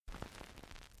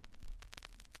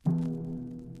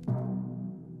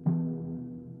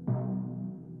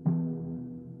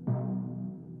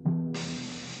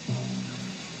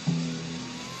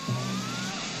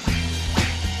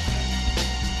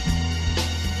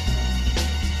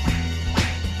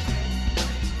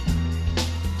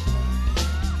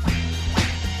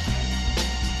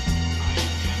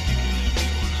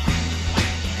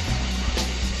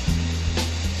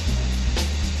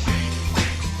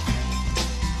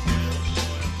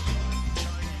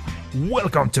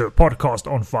Welcome to Podcast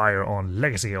on Fire on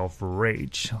Legacy of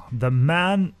Rage. The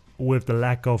man with the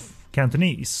lack of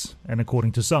Cantonese, and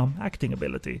according to some, acting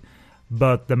ability.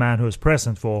 But the man who is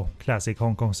present for classic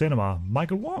Hong Kong cinema,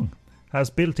 Michael Wong, has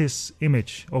built his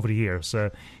image over the years,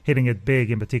 hitting it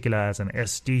big in particular as an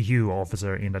SDU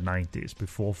officer in the 90s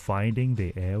before finding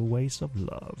the airways of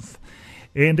love.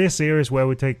 In this series, where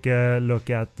we take a look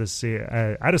at a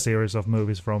series of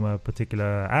movies from a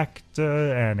particular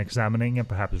actor and examining and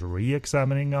perhaps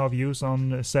re-examining our views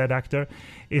on said actor,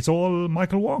 it's all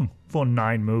Michael Wong for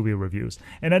 9 movie reviews.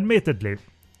 And admittedly,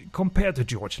 compared to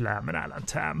George Lam and Alan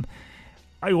Tam,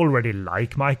 I already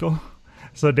like Michael,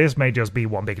 so this may just be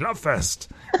one big love fest.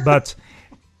 But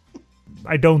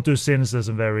I don't do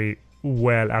cynicism very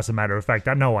well, as a matter of fact.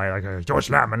 I know I like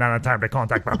George Lam and Alan Tam, they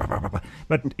contact,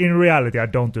 but in reality I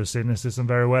don't do cynicism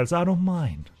very well, so I don't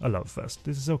mind a love fest.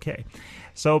 This is okay.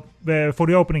 So for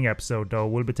the opening episode, though,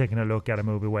 we'll be taking a look at a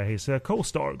movie where his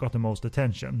co-star got the most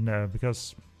attention,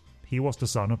 because he was the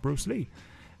son of Bruce Lee.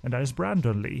 And that is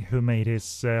Brandon Lee, who made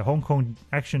his Hong Kong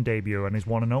action debut and his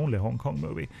one and only Hong Kong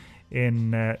movie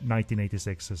in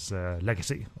 1986's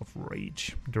Legacy of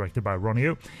Rage, directed by Ronnie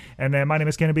Yu. And my name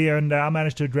is Kenny B, and I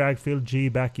managed to drag Phil G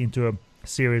back into a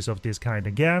series of this kind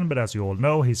again, but as you all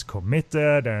know, he's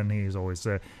committed and he's always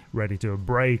ready to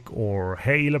break or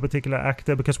hail a particular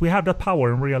actor, because we have that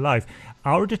power in real life.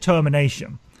 Our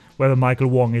determination, whether Michael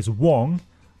Wong is Wong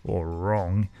or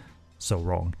wrong, so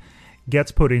wrong,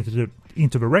 gets put into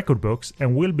the record books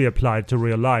and will be applied to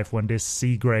real life when this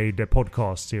C-grade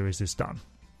podcast series is done.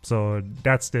 So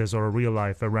that's the sort of real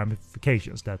life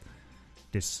ramifications that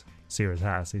this series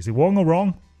has. Is he Wong or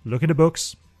wrong? Look in the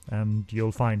books and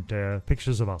you'll find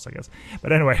pictures of us, I guess.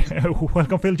 But anyway,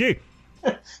 welcome Phil G.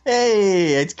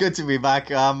 Hey, it's good to be back.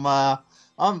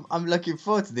 I'm looking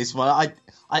forward to this one.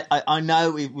 I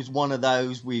know it was one of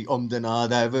those we ummed and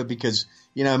ahed over because,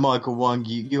 you know, Michael Wong,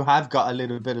 you have got a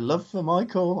little bit of love for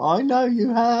Michael. I know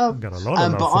you have. Got a lot of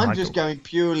love but for I'm Michael. just going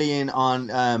purely in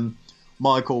on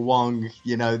Michael Wong,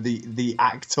 you know, the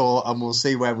actor, and we'll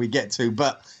see where we get to.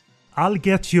 But I'll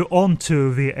get you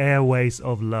onto the airways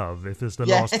of love if it's the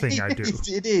last thing I do.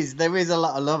 It is. There is a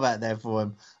lot of love out there for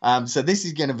him. So this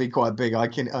is going to be quite big. I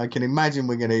can imagine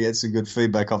we're going to get some good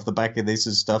feedback off the back of this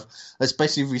and stuff,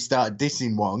 especially if we start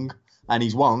dissing Wong, and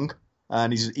he's Wong,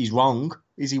 and he's wrong.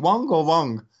 Is he Wong or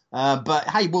wrong? But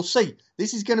hey, we'll see.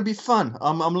 This is going to be fun.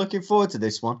 I'm looking forward to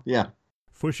this one. Yeah.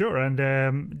 For sure, and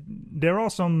there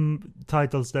are some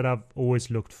titles that I've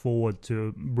always looked forward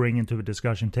to bringing to the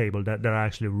discussion table that I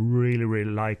actually really,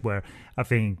 really like, where I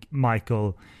think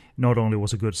Michael not only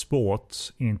was a good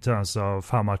sport in terms of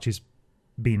how much he's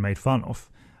been made fun of,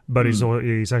 but he's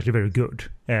actually very good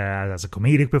as a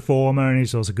comedic performer, and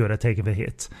he's also good at taking the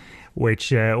hit,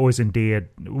 which was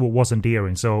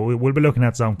endearing. So we'll be looking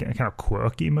at some kind of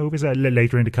quirky movies.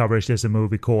 Later in the coverage, there's a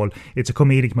movie it's a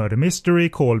comedic murder mystery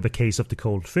called The Case of the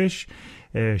Cold Fish.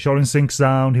 Shot in sync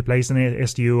sound. He plays an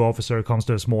SDU officer, comes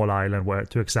to a small island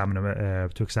to examine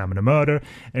a murder,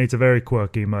 and it's a very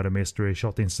quirky murder mystery,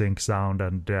 shot in sync sound,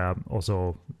 and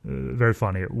also very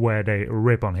funny, where they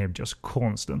rip on him just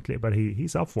constantly, but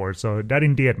he's up for it. So that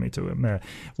endeared me to him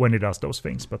when he does those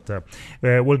things. But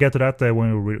we'll get to that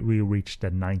when we reach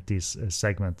the 90s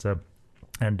segment.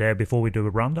 And before we do a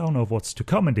rundown of what's to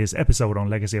come in this episode on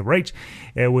Legacy of Rage,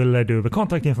 we'll do the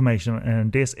contact information.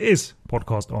 And this is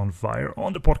Podcast on Fire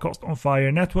on the Podcast on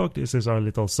Fire network. This is our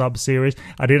little sub-series.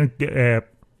 I didn't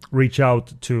reach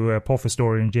out to Puff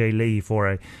historian Jay Lee for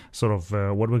a sort of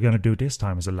what we're going to do this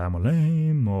time. Is it Lamb or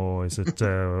Lame? Or is it,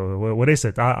 what is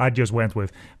it? I just went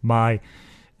with my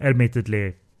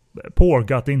admittedly poor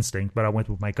gut instinct, but I went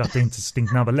with my gut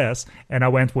instinct nonetheless, and I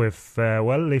went with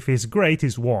well, if he's great,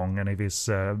 he's Wong, and if he's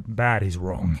bad, he's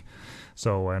wrong.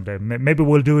 So, and maybe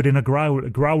we'll do it in a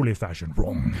growly fashion.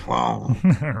 Wrong.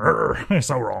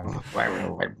 So wrong.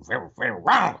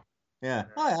 Yeah,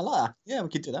 I like that. Yeah, we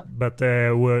can do that. But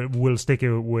we're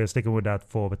sticking with that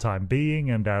for the time being,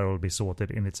 and that will be sorted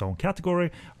in its own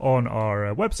category on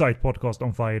our website,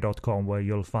 podcastonfire.com, where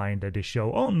you'll find this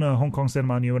show on Hong Kong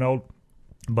cinema, new and old.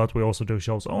 But we also do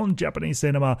shows on Japanese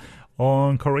cinema,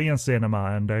 on Korean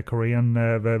cinema, and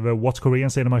the What's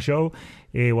Korean Cinema show.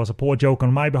 It was a poor joke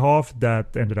on my behalf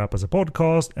that ended up as a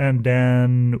podcast, and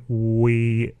then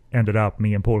we ended up,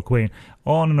 me and Paul Quinn,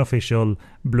 on an official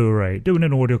Blu-ray, doing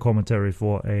an audio commentary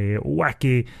for a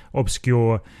wacky,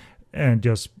 obscure, and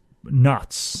just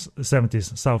nuts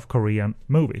 70s South Korean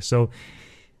movie. So,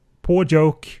 poor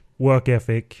joke, work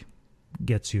ethic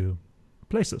gets you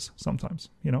places sometimes,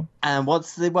 you know. And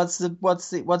what's it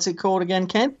called again,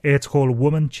 Ken? It's called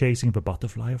Woman Chasing the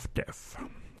Butterfly of Death.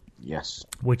 Yes.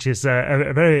 Which is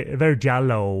a very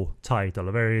giallo title,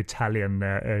 a very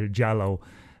Italian giallo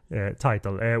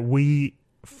title. We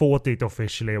thought it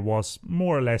officially was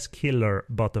more or less Killer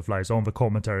Butterflies. On the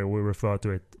commentary, we refer to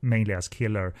it mainly as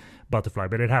Killer Butterfly,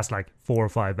 but it has like 4 or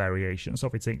 5 variations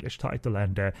of its English title.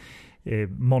 And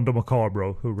Mondo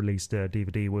Macabro, who released the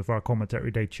DVD with our commentary,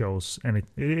 they chose, and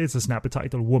it's a snappy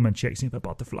title, Woman Chasing the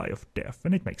Butterfly of Death,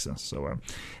 and it makes sense. So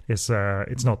it's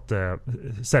not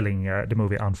selling the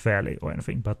movie unfairly or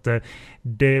anything, but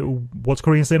What's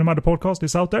Korean Cinema, the podcast,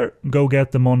 is out there. Go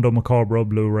get the Mondo Macabro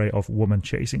Blu-ray of Woman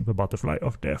Chasing the Butterfly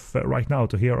of Death right now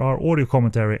to hear our audio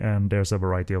commentary, and there's a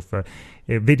variety of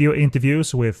video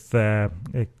interviews with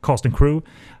cast and crew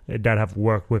that have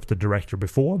worked with the director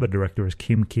before. The director is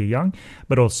Kim Ki-young,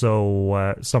 but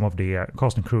also some of the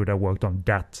cast and crew that worked on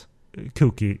that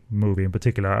kooky movie in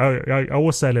particular. I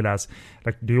always sell it as,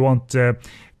 like, do you want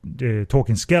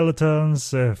talking skeletons,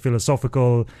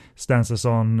 philosophical stances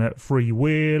on free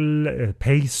will,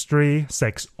 pastry,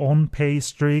 sex on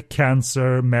pastry,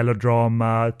 cancer,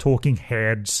 melodrama, talking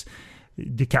heads,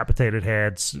 decapitated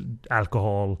heads,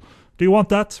 alcohol? Do you want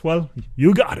that? Well,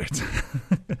 you got it.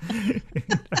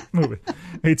 That movie.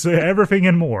 It's everything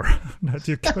and more that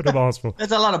you could have asked for.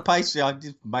 There's a lot of pastry. I'm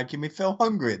just making me feel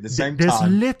hungry at the same There's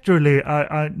time. Literally,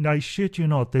 I shit you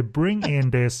not, they bring in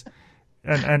this,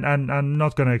 and I'm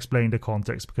not going to explain the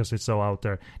context because it's so out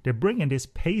there. They bring in this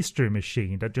pastry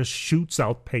machine that just shoots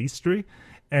out pastry,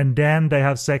 and then they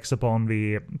have sex upon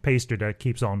the pastry that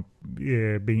keeps on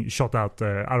being shot out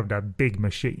of that big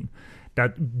machine.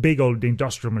 That big old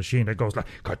industrial machine that goes like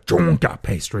ka-chonka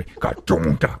pastry.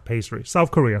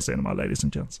 South Korean cinema, ladies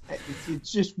and gents.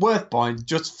 It's just worth buying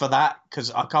just for that,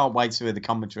 because I can't wait to hear the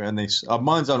commentary on this.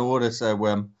 Mine's on order, so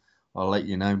I'll let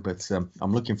you know. But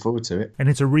I'm looking forward to it. And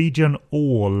it's a region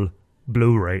all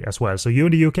Blu-ray as well. So you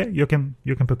in the UK, you can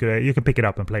pick it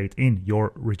up and play it in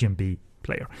your Region B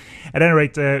player. At any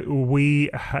rate,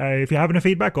 if you have any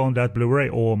feedback on that Blu-ray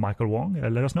or Michael Wong,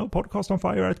 let us know.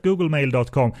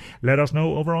 podcastonfire@googlemail.com. Let us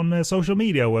know over on social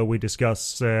media, where we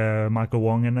discuss Michael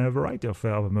Wong and a variety of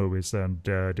other movies, and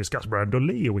discuss Brandon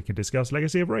Lee. We can discuss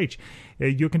Legacy of Rage.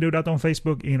 You can do that on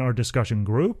Facebook in our discussion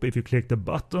group. If you click the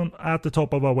button at the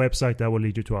top of our website, that will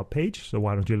lead you to our page. So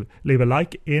why don't you leave a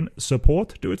like in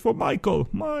support? Do it for Michael.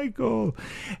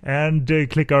 And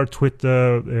click our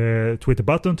Twitter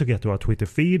button to get to our Twitter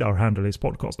feed. Our handle is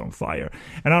Podcast on Fire,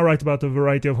 and I write about a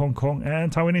variety of Hong Kong and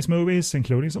Taiwanese movies,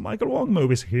 including some Michael Wong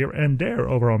movies here and there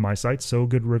over on my site,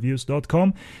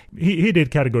 sogoodreviews.com. He did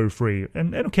category 3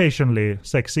 and occasionally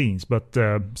sex scenes, but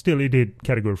still he did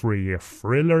category 3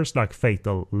 thrillers like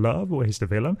Fatal Love, where he's the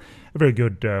villain. A very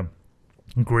good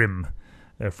grim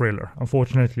thriller.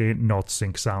 Unfortunately not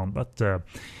sync sound, but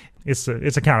it's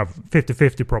a kind of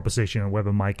 50-50 proposition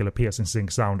whether Michael appears in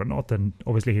sync sound or not, and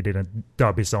obviously he didn't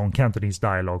dub his own Cantonese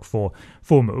dialogue for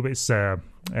movies,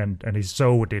 and he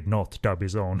so did not dub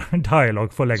his own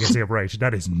dialogue for Legacy of Rage.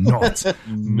 That is not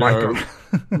Michael.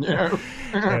 No.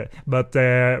 But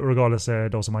regardless,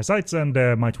 those are my sites, and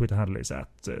my Twitter handle is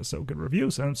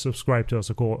 @SoGoodReviews, and subscribe to us,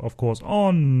 of course,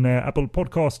 on Apple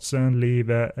Podcasts, and leave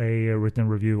a written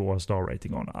review or a star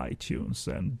rating on iTunes.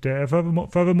 And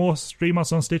furthermore, stream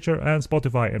us on Stitcher and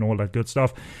Spotify and all that good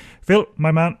stuff. Phil,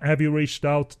 my man, have you reached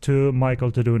out to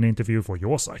Michael to do an interview for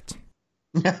your site?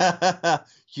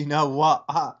 You know what?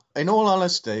 In all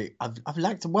honesty, I've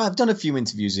done a few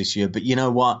interviews this year, but you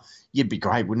know what? You'd be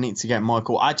great, wouldn't it, to get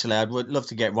Michael? Actually, I would love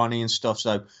to get Ronnie and stuff.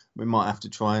 So we might have to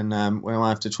try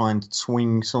and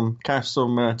swing some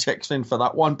checks in for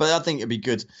that one. But I think it'd be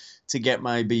good to get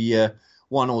maybe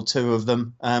 1 or 2 of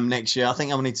them next year. I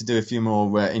think I'll need to do a few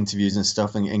more interviews and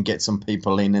stuff, and get some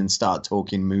people in and start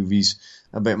talking movies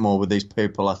a bit more with these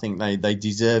people. I think they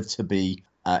deserve to be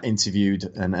interviewed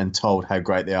and told how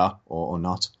great they are, or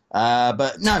not.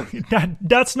 But no,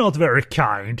 that's not very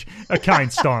kind. A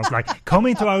kind stance, like, come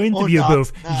into our interview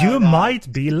booth. You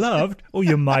might be loved, or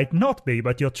you might not be,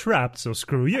 but you're trapped. So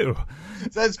screw you.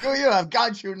 So screw you. I've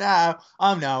got you now.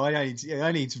 I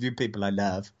only interview people I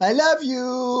love. I love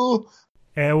you.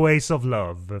 Airways of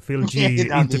Love, Phil G.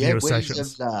 interview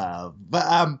sessions. Of love.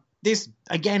 But this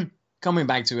again. Coming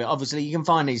back to it, obviously, you can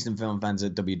find Eastern Film Fans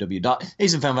at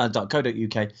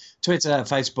www.easternfilmfans.co.uk, Twitter,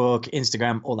 Facebook,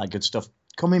 Instagram, all that good stuff.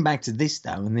 Coming back to this,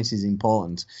 though, and this is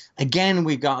important, again,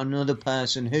 we've got another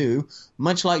person who,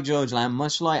 much like George Lamb,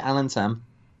 much like Alan Tam,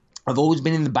 have always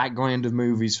been in the background of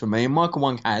movies for me, and Michael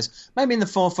Wong has, maybe in the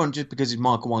forefront just because he's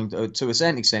Michael Wong to a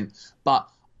certain extent, but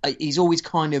he's always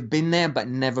kind of been there but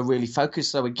never really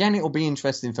focused. So again, it'll be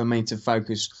interesting for me to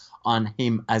focus on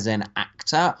him as an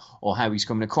actor or how he's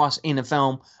coming across in a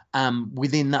film.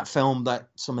 Within that film, that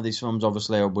some of these films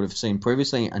obviously I would have seen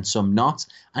previously and some not.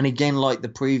 And again, like the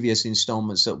previous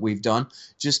installments that we've done,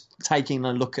 just taking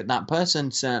a look at that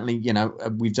person. Certainly, you know,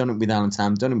 we've done it with Alan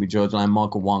Tam, done it with George Lam,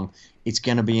 Michael Wong. It's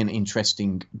going to be an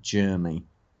interesting journey.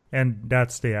 And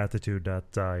that's the attitude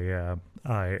that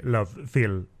I love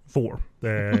Phil for.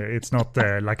 It's not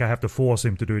like I have to force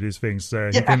him to do these things.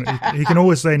 He can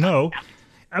always say no.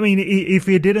 I mean, if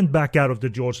he didn't back out of the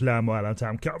George Lam or Alan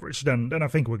Tam coverage, then I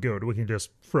think we're good. We can just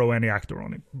throw any actor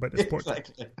on him by this point.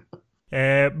 Exactly.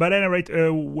 But at any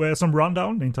rate, some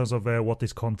rundown in terms of what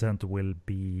this content will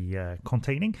be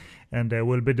containing. And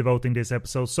we'll be devoting this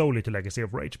episode solely to Legacy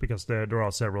of Rage because there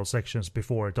are several sections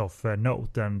before it of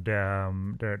note, and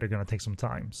they're going to take some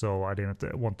time. So I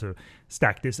didn't want to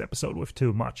stack this episode with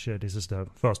too much. This is the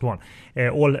first one.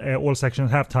 All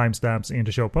sections have timestamps in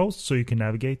the show post, so you can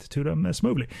navigate to them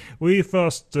smoothly. We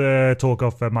first talk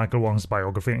of Michael Wong's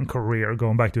biography and career,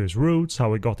 going back to his roots,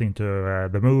 how he got into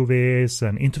the movies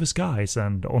and into the skies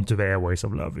and onto the airways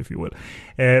of love, if you will.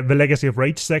 The Legacy of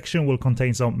Rage section will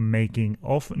contain some making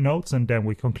of notes, and then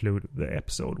we conclude the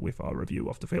episode with our review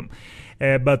of the film.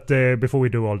 But before we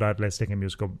do all that, let's take a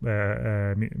musical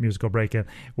break. And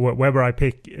whether I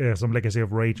pick some Legacy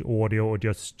of Rage audio or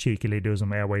just cheekily do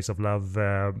some Airways of Love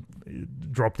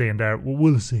dropped in there,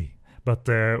 we'll see. But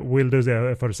we'll do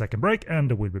that for the second break,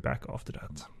 and we'll be back after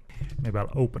that. Maybe I'll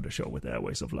open the show with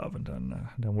Airways of Love, and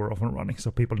then we're off and running,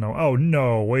 so people know, oh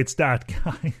no, it's that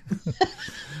guy.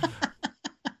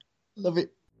 Love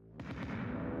it.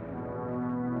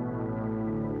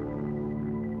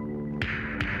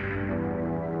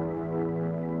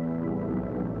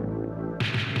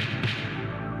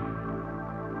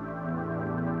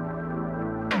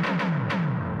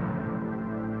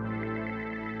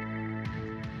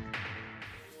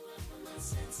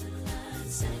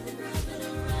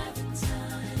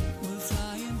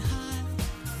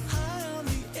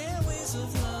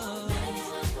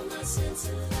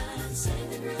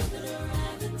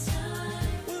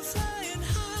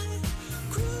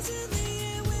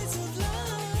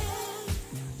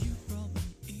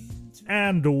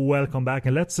 And welcome back,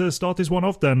 and let's start this one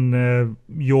off then.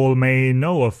 You all may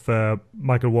know of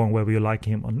Michael Wong, whether you like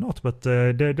him or not, but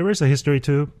there is a history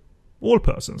to all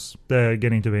persons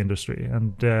getting into the industry,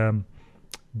 and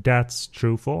that's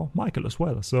true for Michael as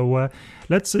well. So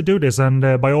let's do this, and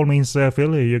by all means,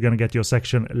 Phil, you're going to get your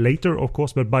section later, of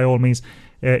course, but by all means,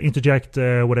 interject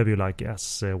whatever you like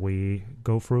as we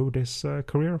go through this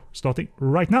career, starting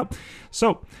right now.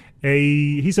 So,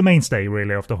 he's a mainstay,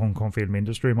 really, of the Hong Kong film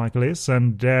industry, Michael is,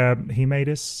 and he made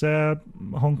his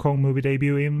Hong Kong movie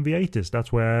debut in the 80s.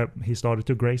 That's where he started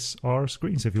to grace our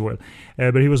screens, if you will.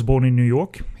 But he was born in New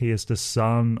York. He is the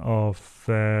son of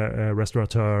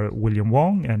restaurateur William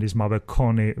Wong and his mother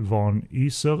Connie von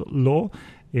Userlo.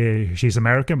 She's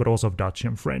American, but also of Dutch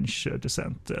and French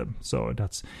descent. So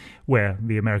that's where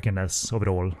the Americanness of it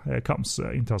all comes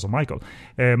in terms of Michael.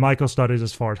 Michael studied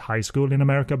as far as high school in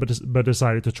America, but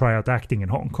decided to try out acting in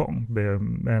Hong Kong.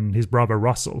 And his brother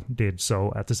Russell did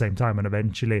so at the same time. And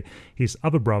eventually his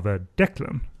other brother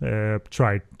Declan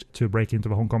tried to break into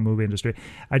the Hong Kong movie industry.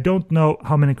 I don't know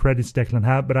how many credits Declan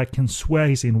had, but I can swear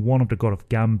he's in one of the God of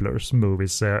Gamblers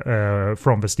movies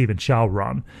from the Stephen Chow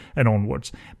run and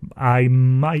onwards.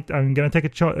 I'm going to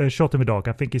take a shot in the dark.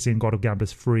 I think he's in God of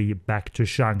Gamblers 3 Back to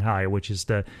Shanghai, which is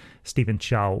the Stephen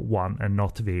Chow one and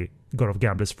not the God of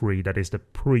Gamblers 3 that is the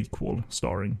prequel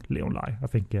starring Leon Lai. I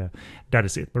think that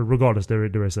is it. But regardless, there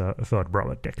is a third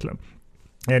brother, Declan.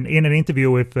 And in an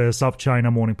interview with South China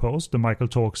Morning Post, Michael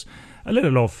talks a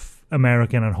little of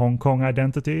American and Hong Kong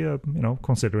identity,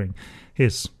 considering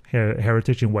his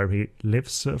heritage and where he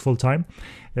lives full time,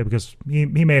 because he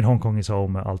made Hong Kong his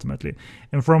home ultimately.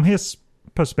 And from his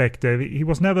perspective,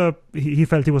 he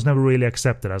felt he was never really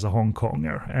accepted as a Hong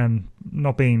Konger, and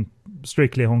not being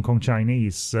strictly Hong Kong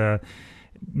Chinese, that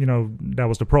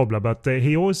was the problem. But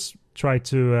he always tried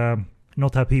to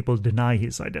not have people deny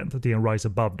his identity and rise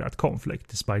above that conflict,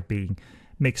 despite being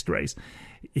mixed race.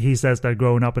 He says that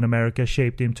growing up in America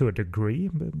shaped him to a degree.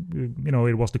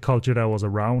 It was the culture that was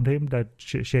around him that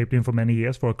shaped him for many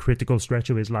years, for a critical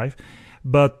stretch of his life.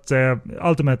 But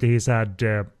ultimately, he's had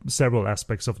several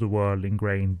aspects of the world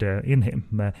ingrained in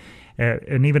him.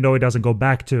 And even though he doesn't go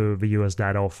back to the US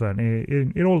that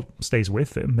often, it all stays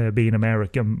with him, being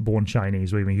American, born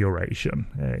Chinese, or even Eurasian,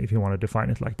 if you want to define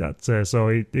it like that. So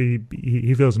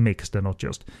he feels mixed and not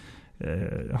just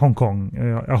a Hong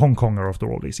Konger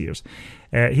after all these years.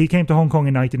 He came to Hong Kong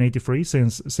in 1983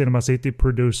 since Cinema City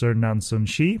producer Nan Sun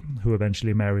Shi, who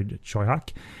eventually married Choi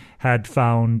Hak, had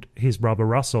found his brother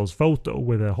Russell's photo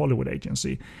with a Hollywood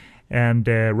agency. And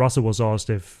Russell was asked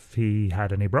if he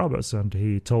had any brothers, and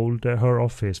he told her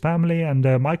of his family. And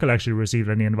Michael actually received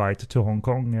an invite to Hong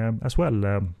Kong as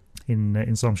well,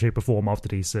 in some shape or form after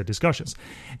these discussions.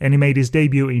 And he made his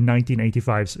debut in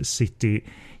 1985's City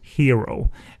Hero.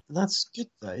 That's good,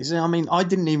 though, isn't it? I mean, I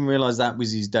didn't even realise that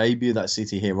was his debut, that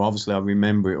City Hero. Obviously, I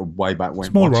remember it way back when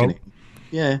Small watching role. it.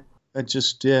 Yeah. But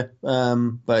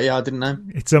yeah, I didn't know.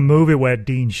 It's a movie where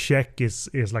Dean Sheck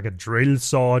is like a drill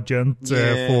sergeant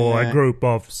for a group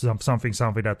of something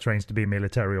that trains to be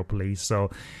military or police.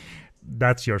 So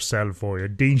that's your sell for you.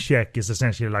 Dean Sheck is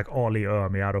essentially like Ollie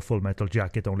Ermy out of Full Metal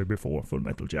Jacket, only before Full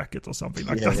Metal Jacket or something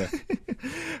like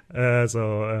that.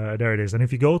 So there it is. And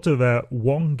if you go to the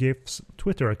Wong Gif's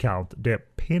Twitter account, the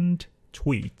pinned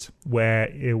tweet,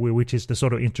 which is the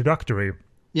sort of introductory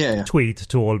tweet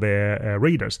to all the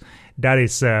readers. That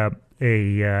is a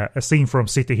scene from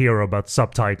City Hero, but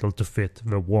subtitled to fit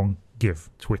the Wong GIF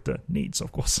Twitter needs,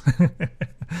 of course.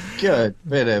 Good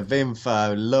bit of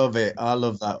info. Love it. I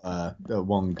love that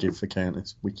Wong GIF account.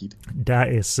 It's wicked. That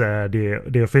is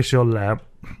the official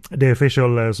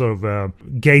sort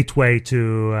of gateway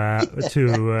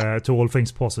to all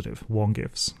things positive. Wong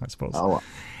GIFs, I suppose. Oh, wow.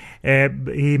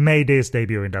 He made his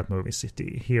debut in that movie,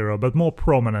 City Hero, but more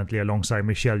prominently alongside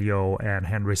Michelle Yeoh and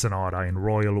Henry Sanada in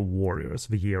Royal Warriors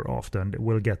the year after, and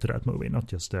we'll get to that movie, not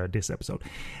just this episode.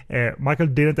 Michael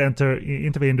didn't enter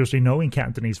into the industry knowing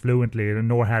Cantonese fluently,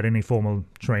 nor had any formal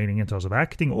training in terms of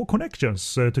acting or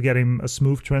connections to get him a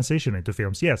smooth transition into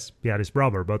films. Yes, he had his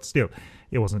brother, but still,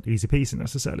 it wasn't easy peasy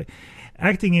necessarily.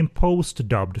 Acting in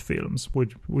post-dubbed films,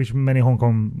 which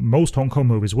most Hong Kong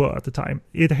movies were at the time,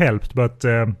 it helped, but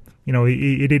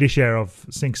he did his share of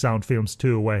sync sound films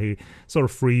too, where he sort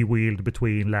of freewheeled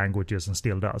between languages and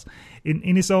still does.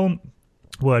 In his own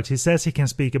words, he says he can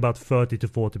speak about 30 to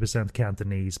 40%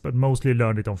 Cantonese, but mostly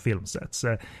learned it on film sets.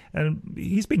 And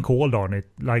he's been called on it,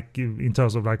 like in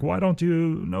terms of like, why don't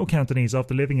you know Cantonese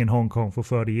after living in Hong Kong for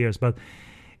 30 years?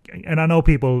 And I know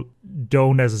people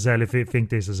don't necessarily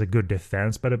think this is a good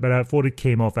defense, but I thought it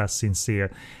came off as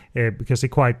sincere because he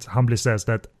quite humbly says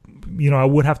that, I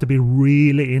would have to be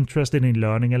really interested in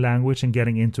learning a language and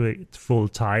getting into it full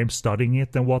time, studying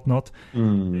it and whatnot,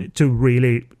 to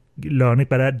really learn it.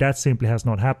 But that simply has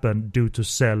not happened due to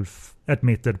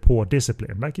self-admitted poor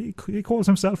discipline. Like he calls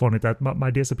himself on it, that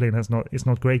my discipline is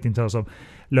not great in terms of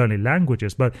learning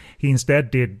languages, but he instead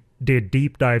did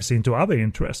deep dives into other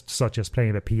interests, such as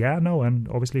playing the piano, and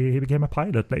obviously he became a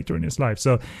pilot later in his life.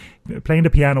 So playing the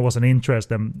piano was an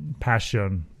interest and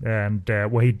passion, and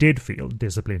where he did feel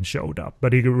discipline showed up.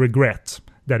 But he regrets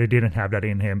that he didn't have that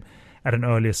in him at an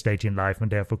earlier stage in life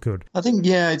and therefore could. I think,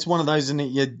 it's one of those, isn't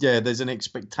it? Yeah, there's an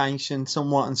expectation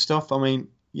somewhat and stuff. I mean,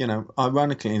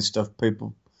 ironically and stuff,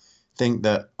 people think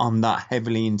that I'm that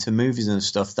heavily into movies and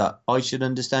stuff that I should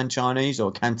understand Chinese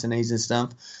or Cantonese and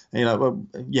stuff. And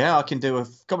I can do a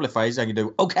couple of phrases. I can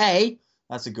do okay.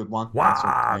 That's a good one.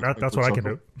 Wow, that's what I can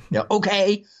do. Yeah,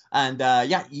 okay. And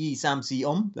yi sam si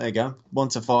there you go. 1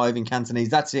 to 5 in Cantonese.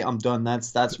 That's it. I'm done.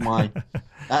 That's my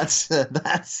that's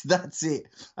it.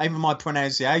 Even my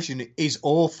pronunciation is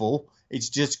awful. It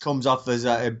just comes off as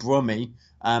a brummy.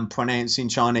 Pronouncing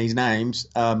Chinese names,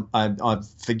 I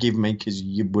forgive me because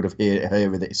you would have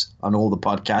heard of this on all the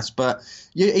podcasts. But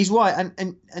he's right,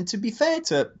 and to be fair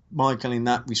to Michael in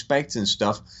that respect and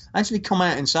stuff, actually come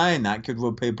out and saying that could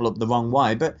rub people up the wrong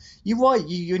way. But you're right,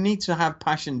 you need to have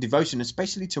passion, devotion,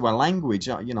 especially to a language.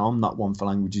 I'm not one for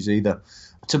languages either.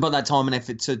 To put that time and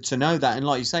effort to know that, and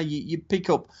like you say, you pick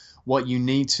up what you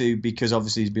need to, because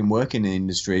obviously he's been working in the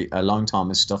industry a long time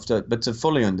and stuff, but to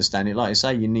fully understand it, like I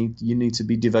say, you need to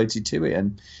be devoted to it.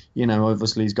 And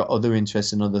obviously he's got other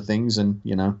interests and other things, and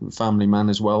family man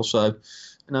as well, so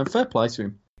fair play to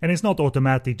him. And it's not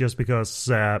automatic just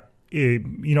because I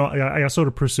sort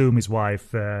of presume his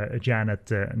wife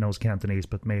Janet knows Cantonese,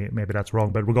 but maybe that's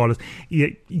wrong. But regardless,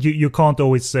 you can't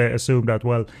always assume that.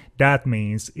 Well, that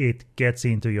means it gets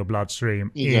into your bloodstream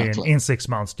in 6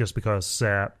 months just because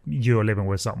you're living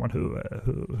with someone who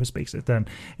speaks it.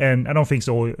 And I don't think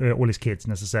so. All his kids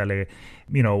necessarily,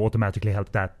 automatically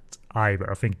help that either.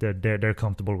 I think that they're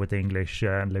comfortable with English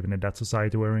and living in that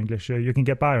society where English you can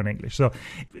get by on English. So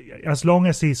as long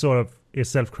as he sort of is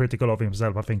self-critical of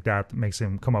himself, I think that makes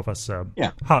him come off as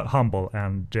humble,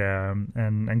 and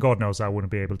God knows I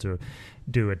wouldn't be able to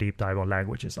do a deep dive on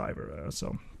languages either.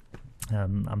 So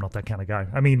And I'm not that kind of guy.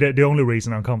 I mean, the only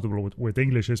reason I'm comfortable with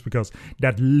English is because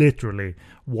that literally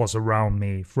was around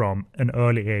me from an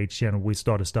early age, and we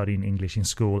started studying English in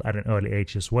school at an early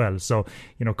age as well. So,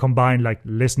 combined like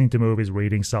listening to movies,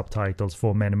 reading subtitles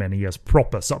for many, many years,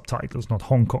 proper subtitles, not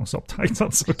Hong Kong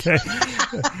subtitles, okay?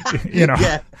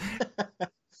 Yeah.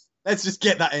 Let's just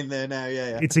get that in there now,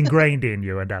 yeah. It's ingrained in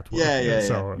you, and that works.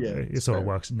 It sort of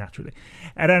works naturally.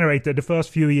 At any rate, the first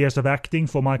few years of acting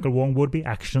for Michael Wong would be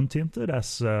action-tinted, as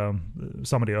some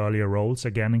of the earlier roles,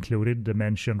 again, included the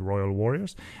mentioned Royal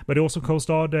Warriors. But he also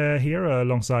co-starred here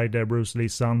alongside Bruce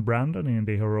Lee's son Brandon in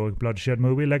the heroic bloodshed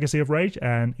movie Legacy of Rage,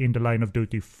 and in The Line of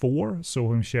Duty 4,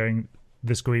 saw him sharing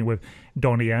the screen with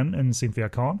Donnie Yen and Cynthia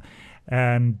Khan.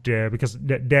 And because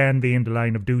then the In the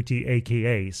Line of Duty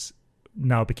AKAs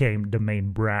now became the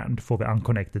main brand for the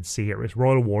Unconnected series.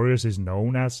 Royal Warriors is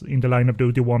known as In the Line of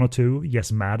Duty 1 or 2.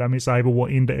 Yes, Madam is either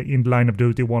in the Line of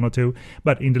Duty 1 or 2,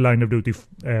 but In the Line of Duty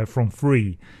from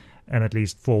 3, and at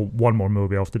least for one more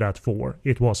movie after that, 4,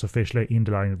 it was officially In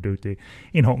the Line of Duty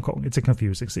in Hong Kong. It's a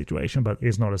confusing situation, but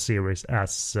it's not a series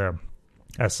as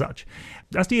such.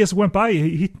 As the years went by,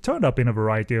 he turned up in a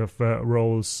variety of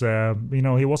roles.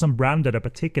 He wasn't branded a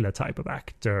particular type of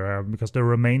actor because the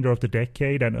remainder of the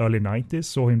decade and early 90s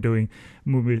saw him doing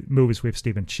movies with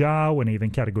Stephen Chow, and even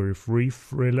Category 3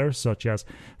 thrillers such as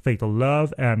Fatal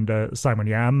Love, and Simon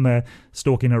Yam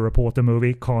stalking a reporter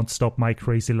movie Can't Stop My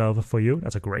Crazy Love for You.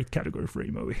 That's a great Category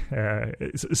 3 movie.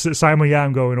 Simon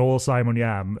Yam going all Simon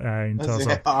Yam in terms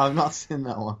of... I've not seen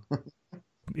that one.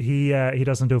 He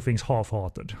doesn't do things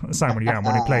half-hearted, Simon Yam,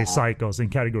 when he plays psychos in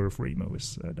Category 3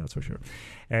 movies, that's for sure.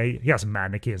 He has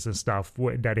mannequins and stuff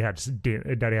that he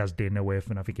has dinner with,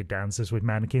 and I think he dances with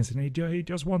mannequins, and he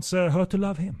just wants her to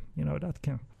love him, that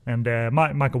kind. And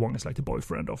Michael Wong is like the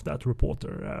boyfriend of that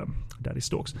reporter that he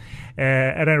stalks.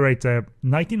 At any rate,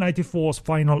 1994's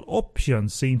Final Option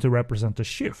seemed to represent a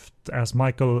shift, as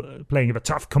Michael playing the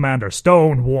tough commander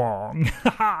Stone Wong.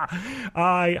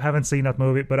 I haven't seen that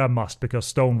movie, but I must, because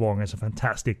Stone Wong is a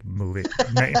fantastic movie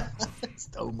name.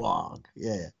 Stone Wong,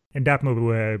 yeah. In that movie,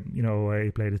 where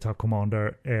he played a tough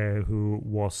commander who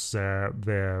was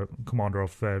the commander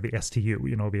of the STU,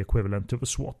 the equivalent to the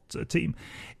SWAT team.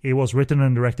 It was written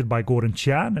and directed by Gordon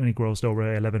Chan, and it grossed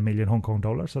over 11 million Hong Kong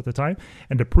dollars at the time.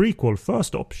 And the prequel,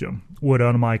 First Option, would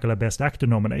earn Michael a Best Actor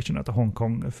nomination at the Hong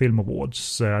Kong Film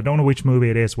Awards. I don't know which movie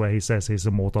it is where he says his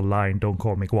immortal line, "Don't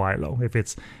call me Guilo," if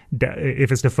it's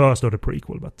the first or the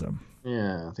prequel, but.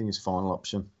 Yeah, I think it's Final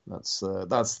Option. That's the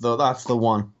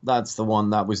one. That's the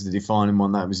one. That was the defining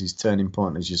one. That was his turning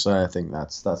point, as you say. I think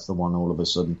that's the one. All of a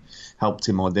sudden, helped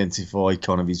him identify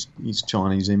kind of his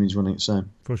Chinese image, wasn't it? So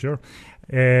for sure,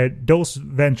 those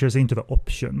ventures into the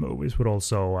option movies would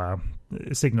also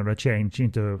signal a change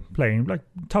into playing like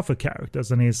tougher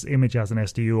characters, and his image as an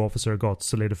SDU officer got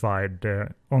solidified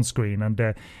on screen, and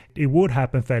it would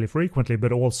happen fairly frequently,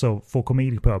 but also for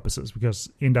comedic purposes,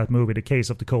 because in that movie, The Case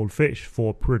of the Cold Fish,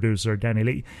 for producer Danny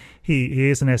Lee, he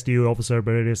is an SDU officer,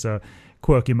 but it is a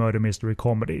quirky murder mystery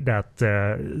comedy that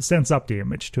sends up the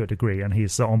image to a degree, and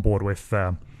he's on board with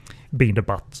being the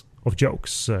butt of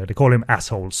jokes. They call him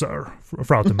asshole sir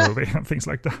throughout the movie and things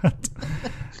like that.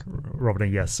 Rather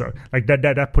than yes sir. Like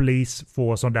that police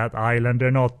force on that island, they're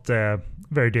not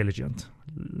very diligent.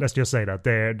 Let's just say that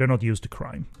they're not used to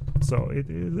crime. So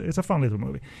it's a fun little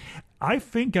movie. I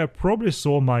think I probably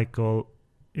saw Michael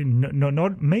in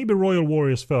not maybe Royal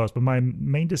Warriors first, but my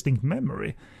main distinct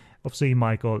memory of seeing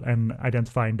Michael and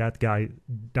identifying that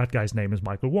guy's name is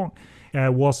Michael Wong,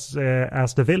 was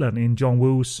as the villain in John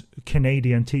Woo's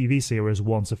Canadian TV series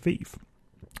Once a Thief.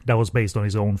 That was based on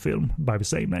his own film by the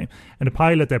same name. And the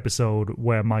pilot episode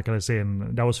where Michael is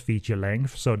in, that was feature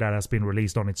length, so that has been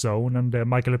released on its own. And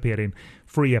Michael appeared in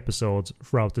 3 episodes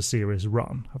throughout the series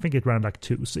run. I think it ran like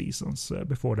 2 seasons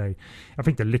before they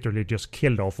literally just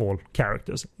killed off all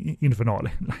characters in the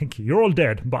finale. Like, you're all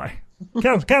dead, bye.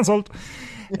 Cancelled.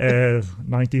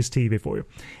 90s TV for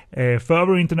you.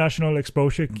 Further international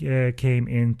exposure came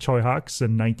in Choi Hak's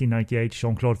 1998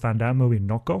 Jean-Claude Van Damme movie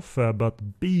Knockoff,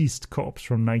 but Beast Cops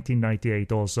from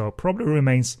 1998 also probably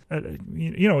remains,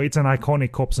 it's an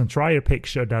iconic cops and trial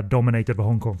picture that dominated the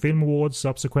Hong Kong Film Awards.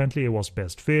 Subsequently, it was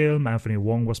Best Film. Anthony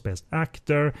Wong was Best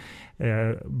Actor,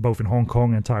 both in Hong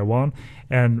Kong and Taiwan.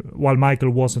 And while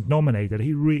Michael wasn't nominated,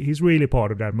 he's really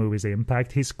part of that movie's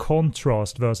impact. His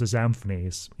contrast versus Anthony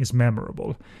is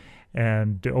memorable.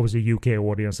 And obviously UK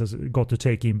audiences got to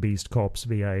take in Beast Cops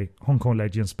via Hong Kong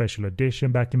Legends special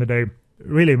edition back in the day.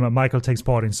 Really, Michael takes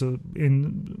part in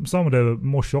some of the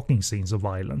more shocking scenes of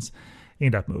violence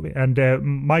in that movie. And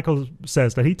Michael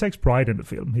says that he takes pride in the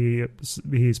film.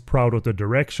 He's proud of the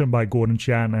direction by Gordon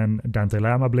Chan and Dante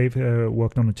Lam, I believe,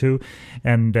 worked on it too.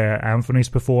 And Anthony's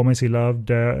performance he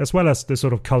loved, as well as the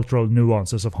sort of cultural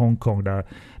nuances of Hong Kong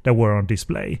that were on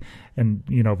display. And,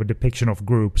 you know, the depiction of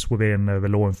groups within the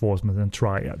law enforcement and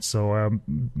triads. So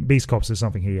Beast Cops is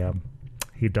something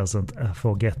he doesn't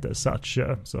forget as such.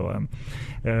 That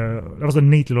was a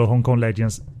neat little Hong Kong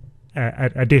Legends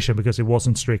addition, because it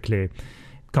wasn't strictly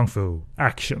kung fu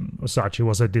action or such. It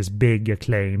was this big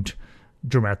acclaimed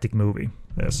dramatic movie.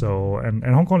 And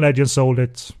Hong Kong Legends sold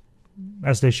it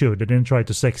as they should. They didn't try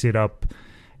to sex it up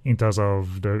in terms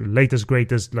of the latest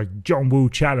greatest like John Woo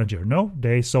Challenger. No,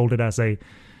 they sold it as a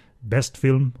best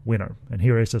film winner, and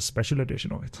here is a special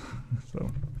edition of it. So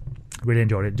really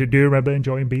enjoyed it. Do you remember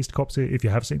enjoying Beast Cops if you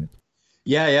have seen it?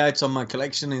 Yeah, it's on my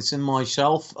collection. It's in my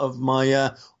shelf of my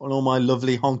on all my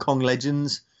lovely Hong Kong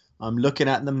Legends. I'm looking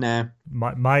at them now.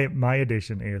 My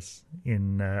edition is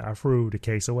in. I threw the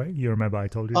case away. You remember I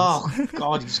told you this? Oh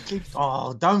God! You just keep.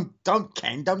 Oh, don't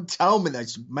Ken! Don't tell me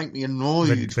that. You make me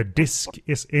annoyed. The disc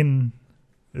is in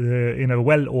a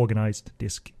well organized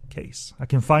disc case. I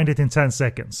can find it in 10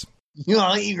 seconds.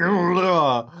 I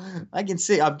can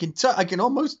see. I can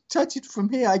almost touch it from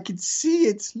here. I can see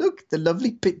it. Look, the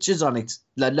lovely pictures on it.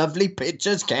 The lovely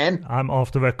pictures, Ken. I'm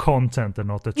after the content and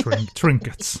not the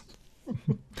trinkets.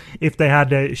 If they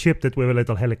had shipped it with a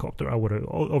little helicopter, I would have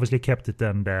obviously kept it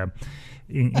and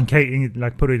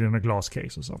like put it in a glass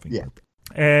case or something. Yeah.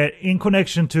 In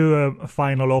connection to a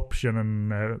final option,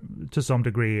 and to some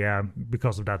degree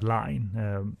because of that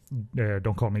line,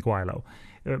 Don't Call Me Guilo,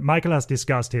 Michael has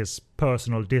discussed his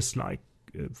personal dislike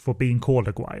for being called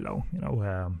a Guilo. You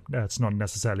know, that's not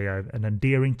necessarily an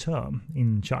endearing term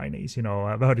in Chinese. You know,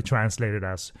 I've heard it translated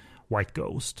as white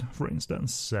ghost, for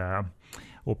instance,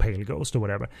 or pale ghost or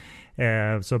whatever.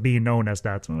 So being known as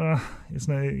that,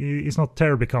 he's not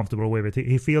terribly comfortable with it.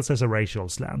 He feels there's a racial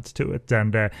slant to it,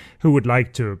 and who would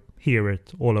like to hear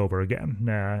it all over again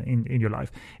in your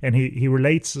life? And he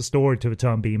relates the story to the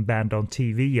term being banned on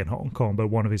TV in Hong Kong, but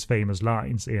one of his famous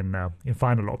lines in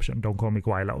Final Option, Don't Call Me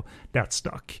Guilo, that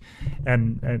stuck.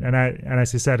 And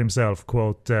as he said himself,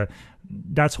 quote,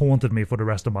 that's haunted me for the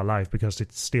rest of my life because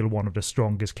it's still one of the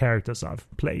strongest characters I've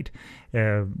played.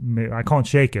 I can't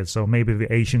shake it, so maybe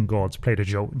the Asian gods played a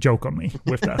joke on me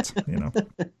with that, you know.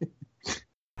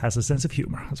 Has a sense of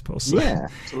humor, I suppose. Yeah,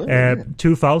 absolutely.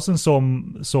 2000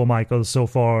 saw Michael so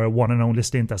far one and only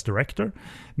stint as director,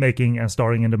 making and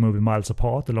starring in the movie Miles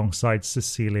Apart alongside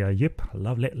Cecilia Yip.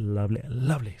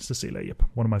 Lovely Cecilia Yip.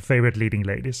 One of my favorite leading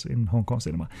ladies in Hong Kong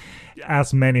cinema.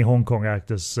 As many Hong Kong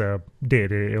actors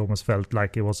did, it almost felt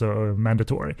like it was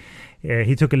mandatory.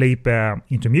 He took a leap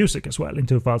into music as well in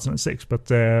 2006, but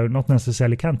not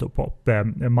necessarily cantopop.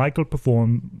 Michael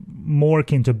performed more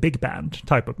akin to big band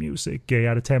type of music. He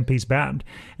had a 10-piece band,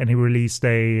 and he released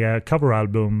a cover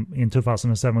album in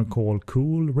 2007 called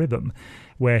Cool Rhythm,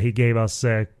 where he gave us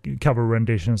cover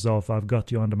renditions of I've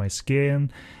Got You Under My Skin,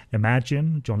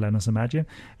 Imagine, John Lennon's Imagine,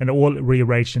 and all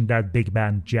rearranged in that big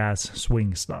band jazz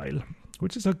swing style,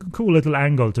 which is a cool little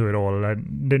angle to it all.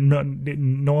 And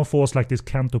no one forced like this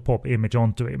cantopop image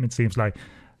onto him. It seems like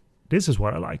this is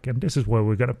what I like, and this is what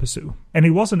we're going to pursue. And it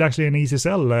wasn't actually an easy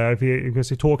sell, because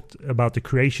he talked about the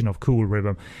creation of Cool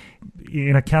Rhythm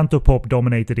in a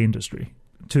cantopop-dominated industry.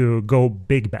 To go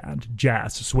big band,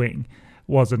 jazz, swing,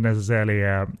 wasn't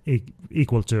necessarily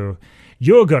equal to,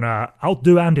 you're going to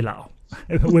outdo Andy Lau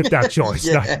with that choice.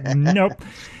 Yeah. Like, nope.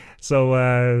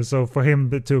 So for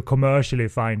him to commercially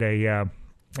find a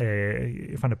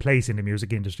place in the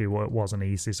music industry wasn't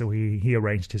easy. So he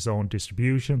arranged his own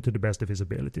distribution to the best of his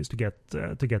abilities to get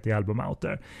the album out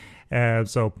there.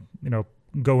 So you know,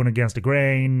 going against the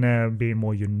grain, being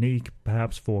more unique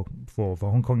perhaps for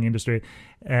Hong Kong industry,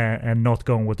 and not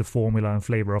going with the formula and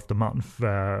flavor of the month.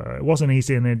 It wasn't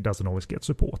easy, and it doesn't always get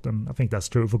support. And I think that's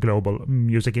true for global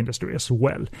music industry as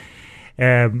well.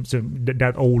 So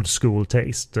that old school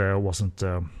taste wasn't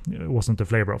the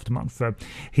flavor of the month.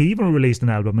 He even released an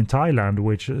album in Thailand,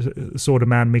 which saw the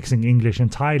man mixing English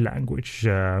and Thai language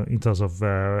in terms of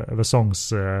the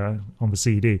songs on the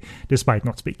CD, despite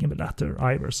not speaking the latter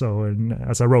either. So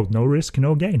as I wrote, no risk,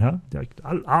 no gain, huh? Like,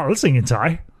 I'll sing in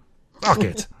Thai. Fuck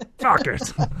it.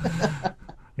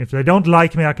 If they don't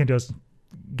like me, I can just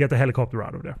get the helicopter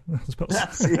out of there, I suppose.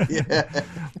 That's it, yeah.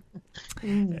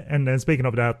 And then speaking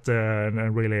of that,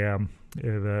 and really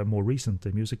the more recent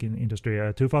music industry,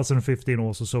 2015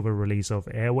 also saw the release of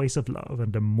Airways of Love,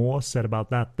 and the more said about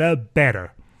that, the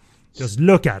better. Just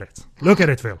look at it. Look at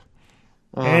it, Phil.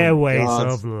 Airways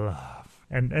of Love.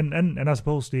 And I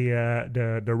suppose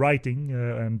the writing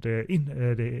and the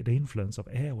influence of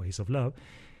Airways of Love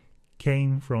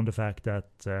came from the fact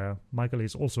that Michael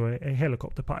is also a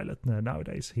helicopter pilot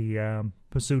nowadays. He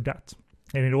pursued that.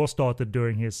 And it all started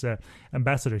during his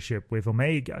ambassadorship with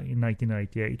Omega in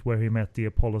 1998, where he met the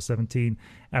Apollo 17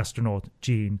 astronaut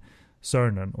Gene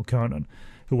Cernan,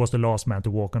 who was the last man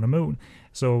to walk on the moon.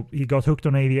 So he got hooked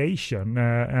on aviation,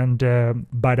 and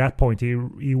by that point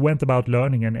he went about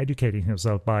learning and educating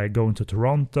himself by going to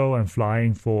Toronto and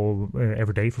flying for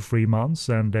every day for 3 months,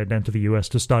 and then to the US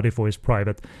to study for his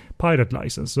private pilot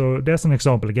license. So there's an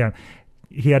example again.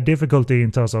 He had difficulty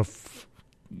in terms of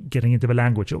getting into the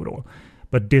language of it all,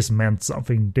 but this meant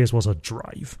something. This was a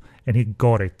drive, and he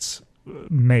got it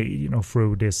made,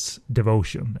 through this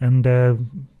devotion. And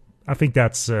I think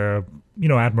that's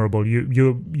admirable.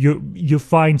 You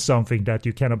find something that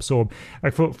you can absorb.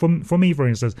 Like for me, for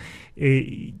instance,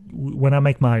 when I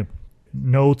make my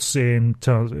notes in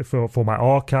terms for my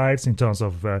archives in terms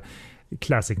of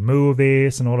classic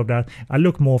movies and all of that, I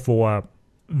look more for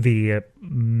the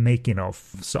making of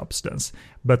substance,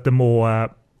 but the more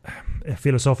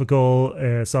philosophical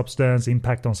substance,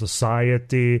 impact on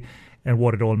society, and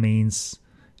what it all means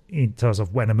in terms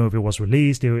of when a movie was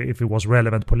released, if it was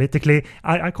relevant politically.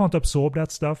 I can't absorb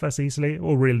that stuff as easily,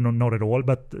 or really not at all.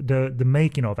 But the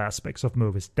making of aspects of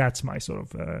movies, that's my sort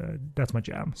of that's my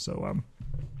jam.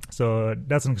 So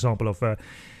that's an example of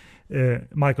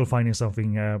Michael finding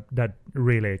something that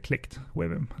really clicked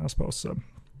with him, I suppose.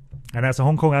 And as a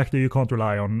Hong Kong actor, you can't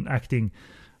rely on acting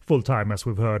full time, as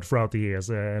we've heard throughout the years.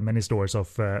 Many stories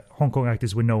of Hong Kong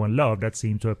actors we know and love that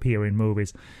seem to appear in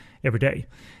movies every day.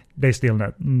 They still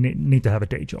need to have a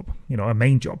day job, a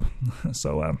main job.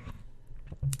 So,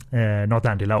 not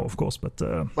Andy Lau, of course, but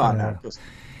of course.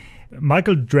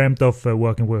 Michael dreamt of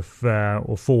working with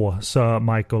or for Sir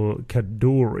Michael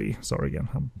Kadoorie. Sorry again,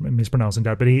 I'm mispronouncing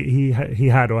that. But he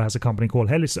had or has a company called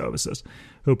Heli Services,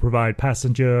 who provide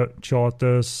passenger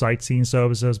charters, sightseeing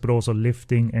services, but also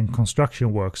lifting and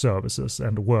construction work services,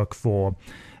 and work for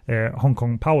Hong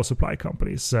Kong power supply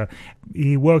companies.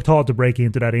 He worked hard to break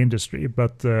into that industry,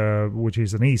 but which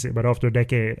isn't easy. But after a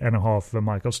decade and a half,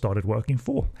 Michael started working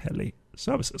for Heli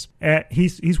Services.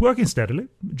 He's working steadily,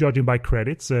 judging by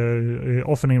credits,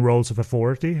 often in roles of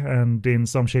authority, and in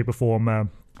some shape or form,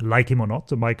 like him or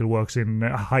not, Michael works in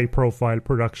high-profile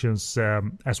productions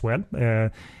as well,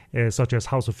 such as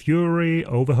House of Fury,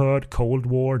 Overheard, Cold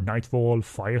War, Nightfall,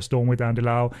 Firestorm with Andy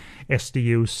Lau,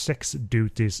 SDU Sex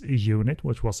Duties Unit,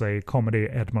 which was a comedy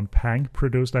Edmund Pang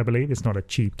produced, I believe. It's not a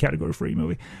cheap Category 3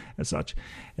 movie as such.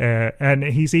 And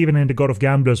he's even in the God of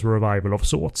Gamblers revival of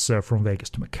sorts, From Vegas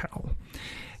to Macau.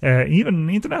 Even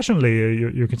internationally,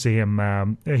 you can see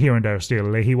him here and there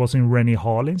still. He was in Rennie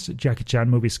Harlin's Jackie Chan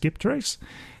movie Skip Trace.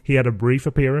 He had a brief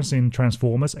appearance in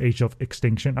Transformers Age of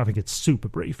Extinction. I think it's super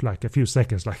brief, like a few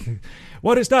seconds. Like,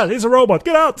 what is that? It's a robot.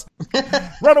 Get out!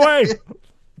 Run away!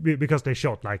 Because they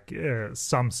shot like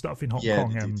some stuff in Hong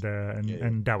Kong,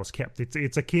 and that was kept.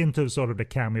 It's akin to sort of the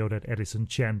cameo that Edison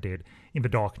Chen did in The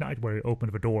Dark Knight, where he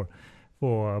opened the door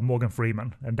for Morgan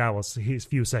Freeman, and that was his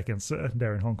few seconds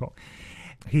there in Hong Kong.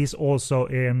 He's also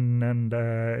in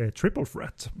a Triple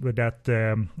Threat, with that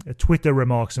Twitter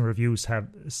remarks and reviews have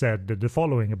said the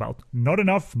following about not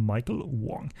enough Michael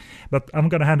Wong. But I'm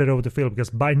going to hand it over to Phil, because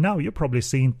by now you've probably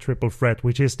seen Triple Threat,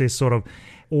 which is this sort of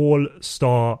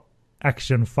all-star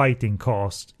action fighting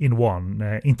cast in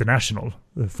one, international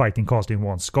fighting cast in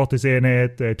one. Scott is in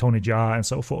it, Tony Jaa, and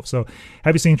so forth. So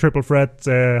have you seen Triple Threat?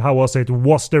 How was it?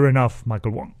 Was there enough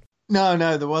Michael Wong?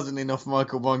 No, there wasn't enough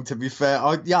Michael Wong, to be fair.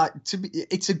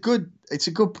 It's a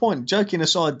good point. Joking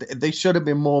aside, there should have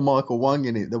been more Michael Wong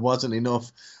in it. There wasn't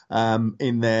enough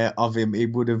in there of him.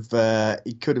 It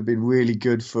could have been really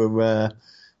good for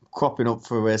cropping up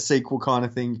for a sequel kind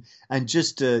of thing. And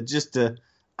just to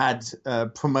add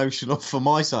promotional for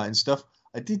my site and stuff,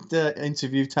 I did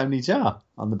interview Tony Jaa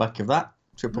on the back of that.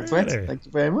 Triple Threat. Thank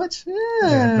you very much.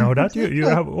 Yeah. No, that you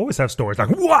always have stories like,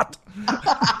 what?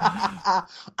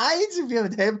 I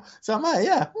interviewed him. So I'm like,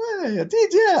 I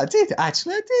did.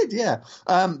 Actually, I did, yeah.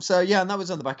 And that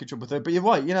was on the back of Triple Threat. But you're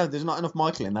right, there's not enough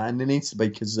Michael in that, and there needs to be,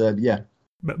 because,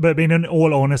 But in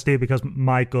all honesty, because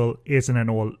Michael isn't an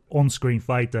all on-screen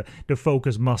fighter, the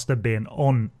focus must have been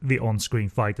on the on-screen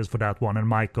fighters for that one, and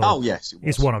Michael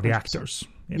is one of the actors.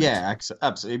 Yeah,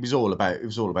 absolutely. It was all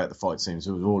about the fight scenes.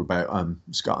 It was all about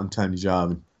Scott and Tony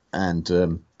Jaa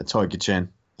and Tiger Chen,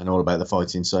 and all about the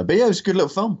fighting. So, but yeah, it was a good little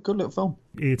film.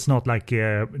 It's not like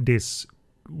this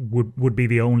would be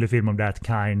the only film of that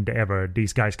kind ever.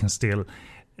 These guys can still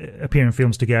appear in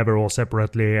films together or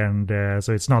separately, and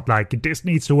so it's not like this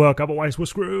needs to work, otherwise we're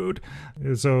screwed.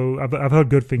 So I've heard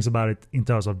good things about it in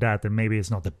terms of that, and maybe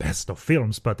it's not the best of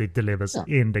films, but it delivers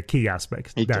in the key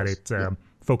aspects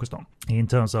focused on. In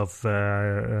terms of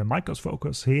Michael's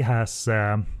focus, he has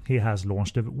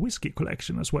launched a whiskey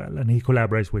collection as well, and he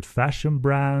collaborates with fashion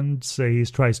brands. He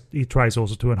tries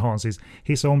also to enhance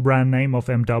his own brand name of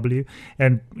MW,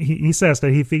 and he says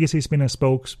that he figures he's been a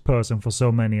spokesperson for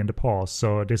so many in the past,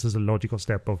 so this is a logical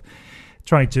step of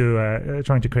trying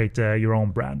to create your own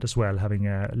brand as well, having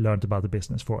learned about the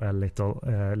business for a little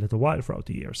while throughout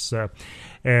the years.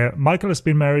 Michael has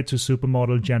been married to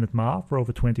supermodel Janet Ma for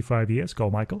over 25 years.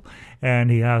 Go Michael! And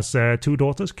he has 2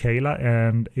 daughters, Kayla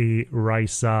and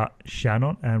Raisa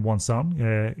Shannon, and 1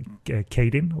 son,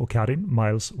 Kadin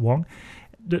Miles Wong.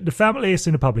 The family is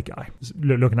in the public eye,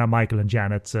 looking at Michael and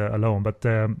Janet alone, but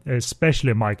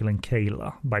especially Michael and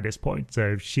Kayla by this point.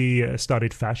 She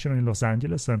studied fashion in Los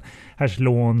Angeles and has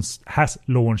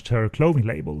launched her clothing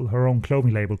label, her own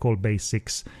clothing label called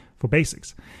Basics for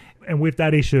Basics. And with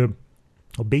that issue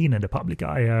of being in the public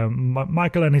eye,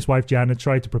 Michael and his wife Janet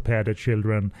try to prepare their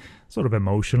children sort of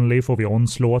emotionally for the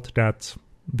onslaught that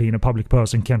being a public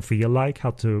person can feel like,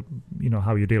 how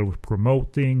you deal with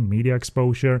promoting, media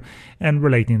exposure, and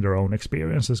relating their own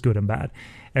experiences, good and bad.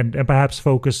 And perhaps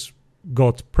focus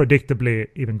got predictably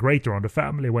even greater on the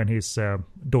family when his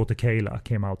daughter Kayla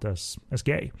came out as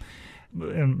gay.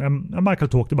 And Michael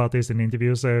talked about this in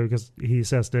interviews because he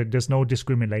says that there's no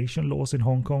discrimination laws in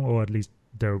Hong Kong, or at least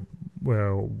there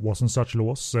wasn't such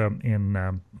laws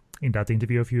in that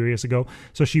interview a few years ago.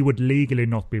 So she would legally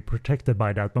not be protected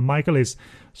by that. But Michael is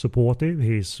supportive,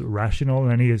 he's rational,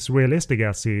 and he is realistic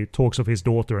as he talks of his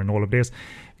daughter and all of this.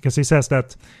 Because he says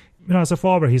that, as a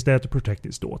father, he's there to protect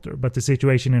his daughter. But the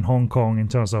situation in Hong Kong in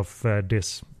terms of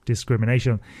this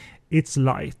discrimination, it's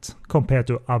light compared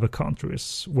to other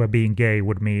countries where being gay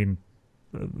would mean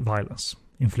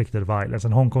inflicted violence,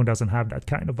 and Hong Kong doesn't have that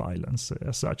kind of violence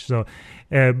as such. So,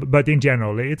 but in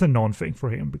general, it's a non-thing for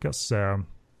him because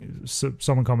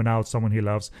someone coming out, someone he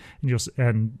loves,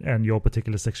 and your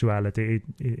particular sexuality,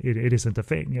 it isn't a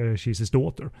thing. She's his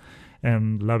daughter,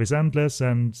 and love is endless,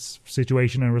 and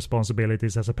situation and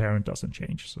responsibilities as a parent doesn't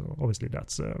change. So obviously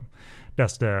that's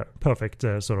the perfect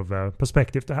sort of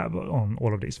perspective to have on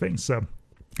all of these things.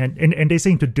 And they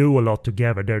seem to do a lot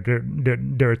together.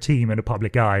 They're a team in the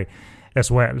public eye as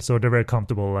well, so they're very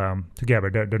comfortable together.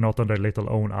 They're not on their little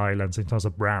own islands in terms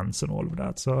of brands and all of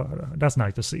that. So that's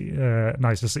nice to see.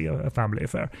 Nice to see a family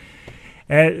affair.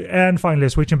 And finally,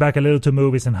 switching back a little to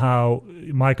movies and how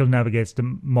Michael navigates the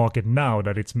market now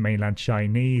that it's mainland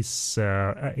Chinese,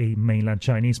 a mainland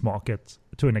Chinese market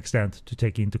to an extent to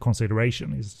take into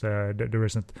consideration is there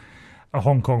isn't a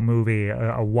Hong Kong movie,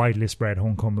 a widely spread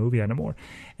Hong Kong movie anymore.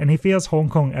 And he feels Hong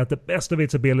Kong, at the best of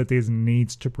its abilities,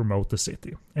 needs to promote the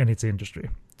city and its industry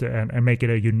and make it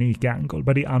a unique angle.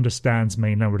 But he understands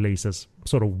mainland releases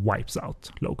sort of wipes out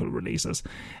local releases.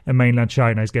 And mainland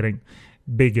China is getting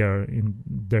bigger,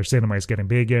 their cinema is getting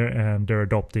bigger, and they're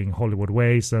adopting Hollywood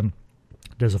ways. And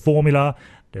there's a formula,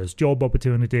 there's job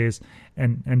opportunities,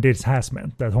 and this has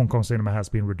meant that Hong Kong cinema has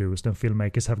been reduced and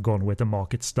filmmakers have gone with the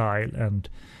market style and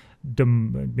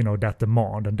that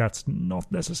demand, and that's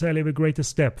not necessarily the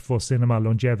greatest step for cinema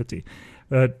longevity.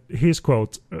 His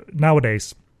quote: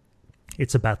 "Nowadays,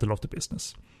 it's a battle of the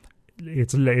business.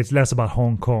 It's less about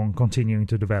Hong Kong continuing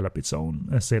to develop its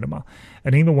own cinema,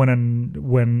 and even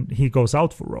when he goes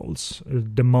out for roles,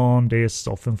 demand is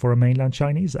often for a mainland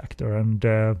Chinese actor, and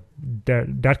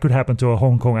that could happen to a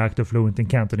Hong Kong actor fluent in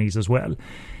Cantonese as well."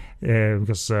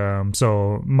 Because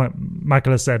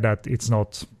Michael has said that it's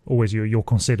not always you're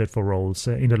considered for roles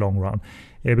in the long run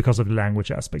because of the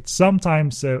language aspect.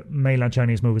 Sometimes mainland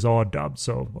Chinese movies are dubbed,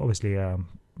 so obviously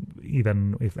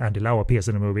even if Andy Lau appears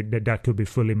in a movie, that could be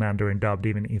fully Mandarin dubbed,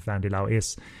 even if Andy Lau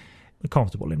is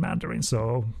comfortable in Mandarin.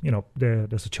 So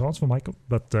there's a chance for Michael,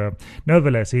 but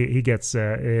nevertheless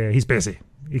he's busy.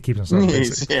 He keeps himself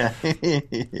busy.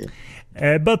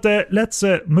 Yeah. But let's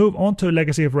move on to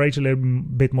Legacy of Rage a little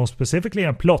bit more specifically,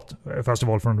 and plot. First of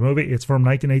all, from the movie, it's from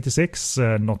 1986,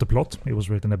 not the plot. It was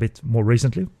written a bit more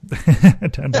recently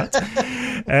than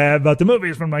that. But the movie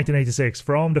is from 1986,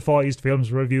 from the Far East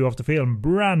Films review of the film.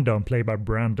 Brandon, played by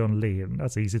Brandon Lee,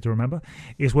 that's easy to remember,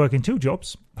 is working 2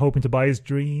 jobs, hoping to buy his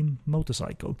dream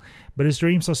motorcycle. But his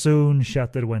dreams are soon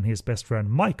shattered when his best friend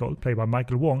Michael, played by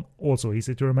Michael Wong, also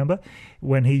easy to remember,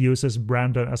 when he uses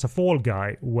Brandon as a fall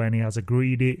guy when he has a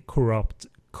greedy, corrupt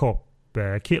cop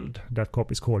killed. That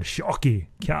cop is called Shocky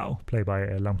Cow, played by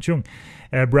Lam Chung.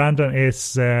 Brandon is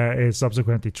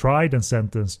subsequently tried and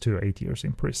sentenced to 8 years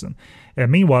in prison.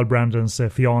 Meanwhile, Brandon's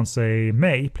fiancée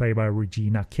May, played by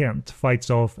Regina Kent, fights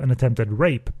off an attempted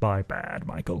rape by Bad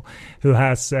Michael, who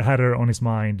has had her on his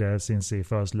mind since he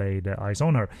first laid eyes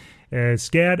on her.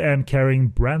 Scared and carrying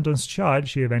Brandon's child,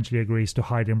 she eventually agrees to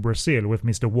hide in Brazil with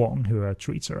Mr. Wong, who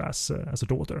treats her as a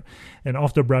daughter. And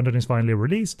after Brandon is finally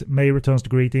released, May returns to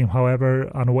greet him.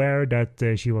 However, unaware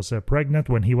that she was pregnant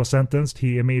when he was sentenced,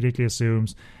 he immediately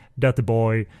assumes that the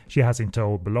boy she has in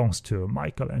tow belongs to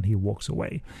Michael, and he walks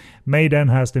away. May then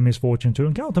has the misfortune to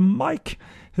encounter Mike,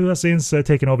 who has since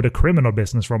taken over the criminal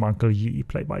business from Uncle Yi,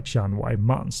 played by Chan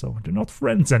Wai-man. So they're not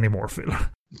friends anymore, Phil.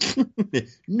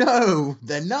 No,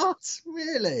 they're not,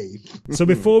 really. So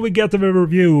before we get to the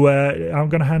review, I'm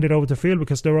going to hand it over to Phil,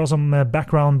 because there are some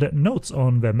background notes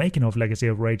on the making of Legacy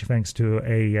of Rage thanks to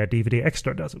a DVD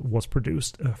extra that was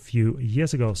produced a few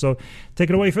years ago. So take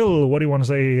it away, Phil. What do you want to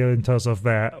say in terms of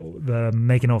the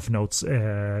making of notes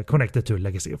connected to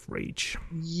Legacy of Rage?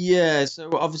 Yeah, so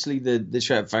obviously the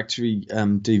Shout Factory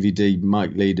DVD,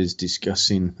 Mike Leaders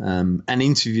discussing and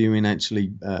interviewing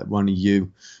actually Ronnie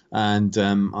Yu, and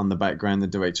on the background, the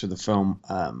director of the film.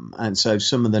 And so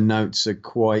some of the notes are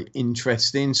quite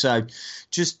interesting. So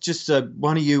just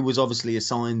Ronnie Yu was obviously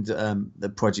assigned the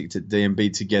project at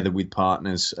DMB together with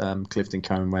partners, Clifton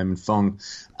Cohen, Raymond Fong.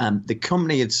 The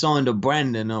company had signed up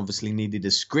Brandon, obviously needed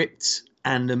a script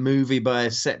and a movie by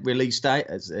a set release date,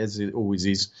 as it always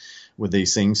is with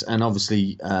these things. And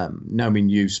obviously, knowing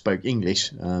you spoke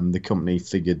English, the company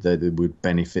figured that it would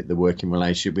benefit the working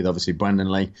relationship with obviously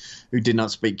Brandon Lee, who did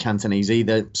not speak Cantonese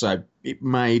either. So it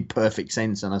made perfect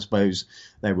sense. And I suppose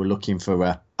they were looking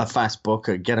for a fast book,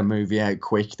 get a movie out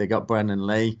quick. They got Brandon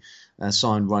Lee,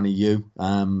 signed Ronnie Yu.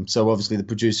 So obviously the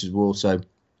producers were also,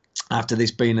 after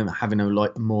this having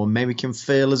a more American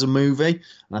feel as a movie,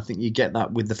 and I think you get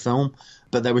that with the film.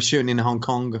 But they were shooting in Hong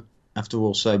Kong after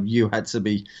all, so Yu had to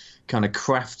be kind of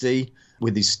crafty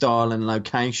with his style and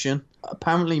location.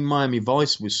 Apparently Miami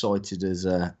Vice was cited as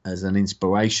an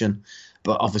inspiration,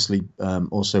 but obviously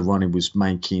also Ronnie was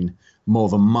making more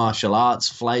of a martial arts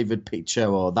flavored picture,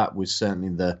 or that was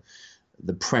certainly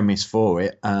the premise for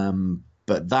it.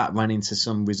 But that ran into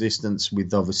some resistance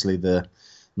with obviously the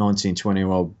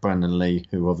 19-20-year-old Brandon Lee,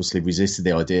 who obviously resisted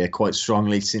the idea quite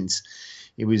strongly, since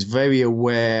he was very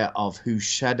aware of whose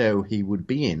shadow he would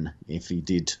be in if he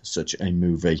did such a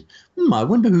movie. I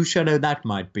wonder whose shadow that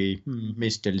might be,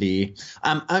 Mr. Lee.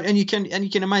 And you can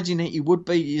imagine that he would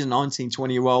be. He's a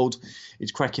 19-20-year-old.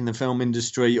 He's cracking the film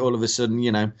industry. All of a sudden,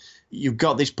 you've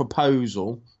got this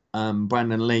proposal,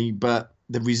 Brandon Lee, but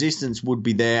the resistance would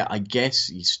be there. I guess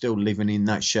he's still living in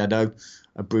that shadow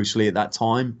of Bruce Lee at that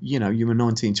time. You're a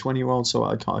 19-20-year-old, so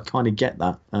I kind of get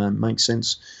that. Makes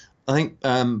sense. I think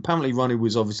apparently Ronnie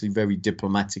was obviously very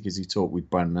diplomatic as he talked with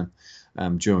Brandon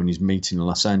during his meeting in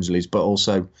Los Angeles, but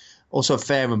also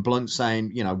fair and blunt,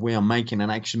 saying, we are making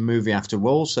an action movie after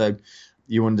all, so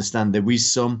you understand there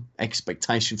is some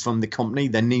expectation from the company.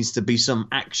 There needs to be some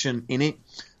action in it,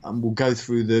 and we'll go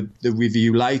through the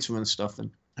review later and stuff,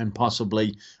 and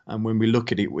possibly when we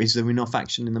look at it, is there enough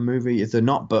action in the movie? If they're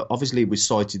not, but obviously it was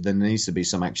cited there needs to be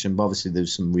some action, but obviously there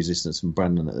was some resistance from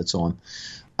Brandon at the time.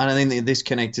 And I think that this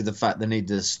connected the fact they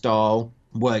needed a style,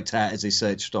 worked out as they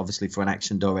searched obviously for an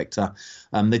action director.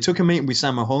 They took a meeting with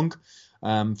Sammo Hung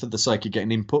for the sake of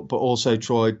getting input, but also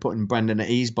tried putting Brandon at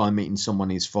ease by meeting someone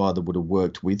his father would have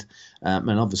worked with, and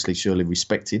obviously surely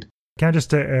respected. Can I just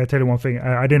tell you one thing?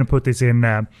 I didn't put this in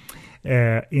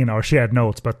our shared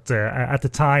notes, but at the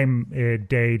time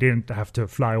they didn't have to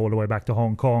fly all the way back to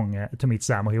Hong Kong to meet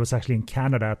Sammo. He was actually in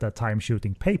Canada at that time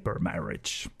shooting Paper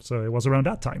Marriage, so it was around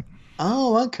that time.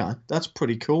 Oh, okay, that's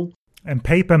pretty cool. And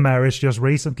Paper Marriage just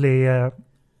recently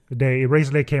they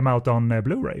recently came out on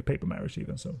Blu-ray, Paper Marriage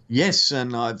even. So yes,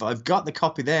 and I've got the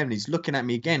copy there, and he's looking at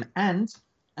me again, and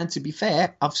to be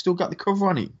fair, I've still got the cover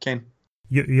on it, Ken.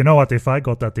 You know what? If I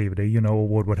got that DVD,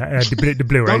 what would the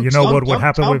Blu-ray? what would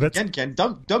happen with it? Ken,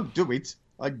 don't do it.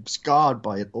 I'm scarred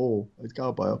by it all.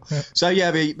 Yeah. So yeah,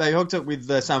 they hooked up with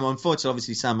Sammo. Unfortunately,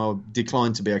 obviously Sammo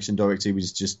declined to be action director. He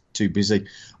was just too busy,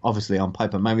 obviously on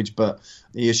Paper Marriage. But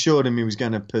he assured him he was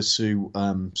going to pursue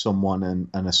someone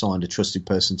and assigned a trusted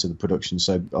person to the production.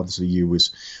 So obviously, Yu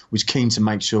was keen to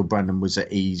make sure Brandon was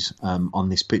at ease on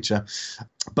this picture.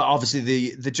 But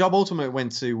obviously, the job ultimately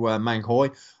went to Mang Hoi.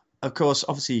 Of course,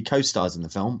 obviously he co-stars in the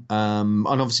film, and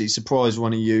obviously it surprised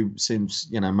Ronnie Yu, since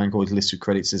Mang Hoi's list of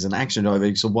credits as an action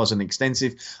director so wasn't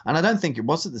extensive, and I don't think it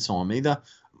was at the time either.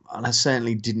 And I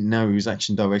certainly didn't know he was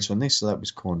action director on this, so that was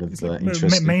kind of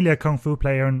interesting. Mainly a kung fu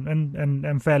player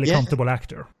and fairly comfortable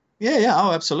actor. Yeah.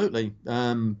 Oh, absolutely.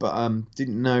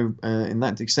 Didn't know in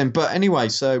that extent. But anyway,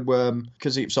 so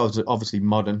because it's obviously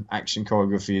modern action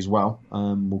choreography as well,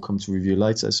 we'll come to review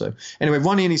later. So anyway,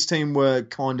 Ronnie and his team were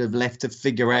kind of left to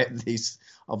figure out this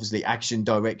obviously action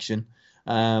direction,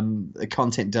 the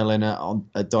content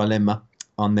dilemma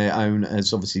on their own,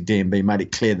 as obviously D&B made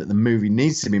it clear that the movie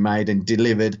needs to be made and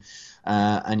delivered.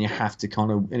 And he has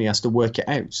to work it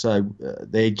out. So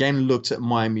they again looked at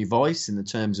Miami Vice in the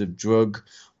terms of drug,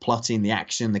 plotting, the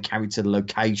action, the character, the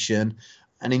location,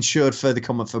 and ensured further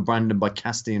comfort for Brandon by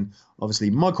casting, obviously,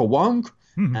 Michael Wong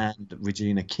and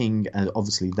Regina King.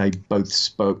 Obviously, they both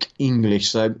spoke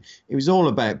English. So it was all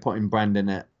about putting Brandon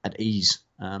at ease.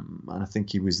 And I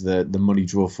think he was the money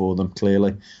draw for them,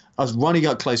 clearly. As Ronnie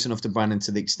got close enough to Brandon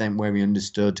to the extent where he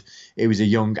understood he was a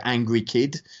young, angry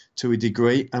kid to a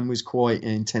degree and was quite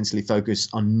intensely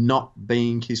focused on not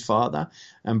being his father.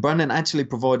 And Brandon actually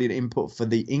provided input for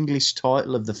the English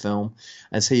title of the film,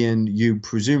 as he and you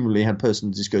presumably had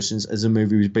personal discussions as the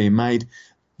movie was being made.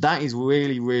 That is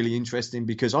really, really interesting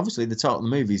because obviously the title of the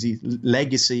movie is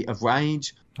Legacy of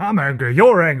Rage. I'm angry.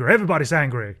 You're angry. Everybody's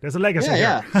angry. There's a legacy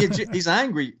here. Yeah. He's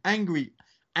angry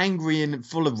and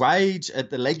full of rage at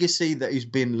the legacy that he's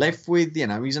been left with. You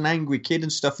know, he's an angry kid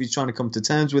and stuff. He's trying to come to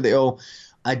terms with it all.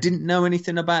 I didn't know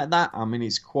anything about that. I mean,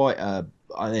 it's quite I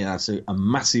think that's a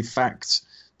massive fact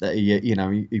that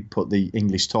he put the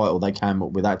English title they came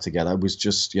up with that together was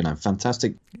just,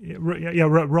 fantastic. Yeah,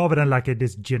 rather than like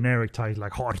this generic title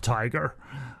like Hard Tiger.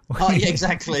 Oh, yeah,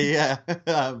 exactly, yeah.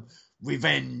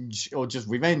 Revenge, or just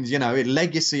Revenge,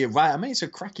 Legacy of Rage. I mean, it's a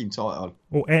cracking title.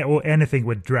 Or anything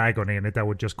with dragon in it that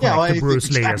would just connect to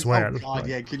Bruce Lee as well. Oh, God,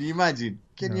 yeah, can you imagine?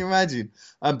 You imagine?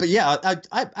 But yeah,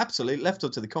 I absolutely left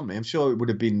up to the company. I'm sure it would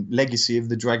have been Legacy of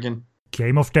the Dragon.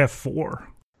 Game of Death 4.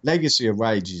 Legacy of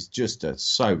Rage is just a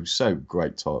so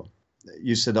great title.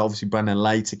 You said obviously Brandon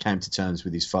later came to terms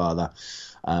with his father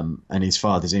and his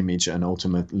father's image, and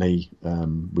ultimately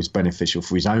was beneficial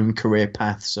for his own career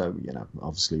path. So,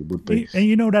 obviously it would be.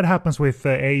 And that happens with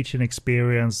age and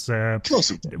experience, of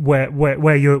course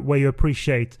where you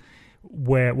appreciate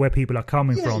where people are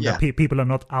coming from. Yeah. That people are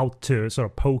not out to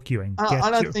sort of poke you and get you. I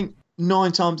don't think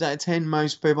 9 times out of 10,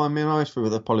 most people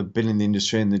that have probably been in the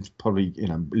industry and they're probably,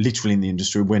 literally in the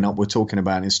industry, we're talking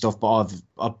about it and stuff, but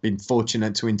I've been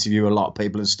fortunate to interview a lot of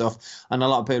people and stuff, and a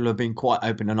lot of people have been quite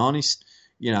open and honest,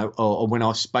 or when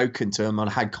I've spoken to them and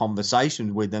had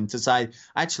conversations with them to say,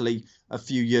 actually, a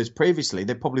few years previously,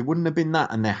 they probably wouldn't have been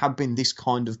that, and they have been this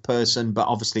kind of person, but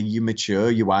obviously you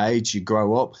mature, you age, you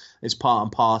grow up, it's part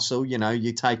and parcel,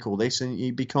 you take all this and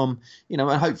you become, and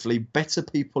hopefully better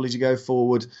people as you go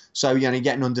forward. So, you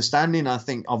get an understanding. I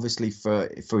think obviously for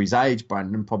his age,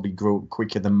 Brandon probably grew up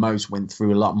quicker than most, went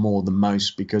through a lot more than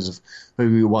most because of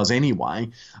who he was anyway.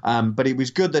 But it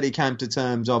was good that he came to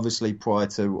terms, obviously, prior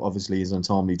to obviously his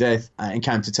untimely death, and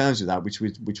came to terms with that, which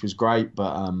was great.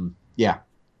 But yeah.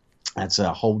 That's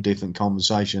a whole different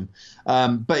conversation.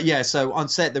 But yeah, so on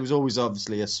set, there was always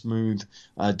obviously a smooth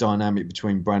dynamic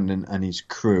between Brandon and his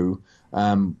crew.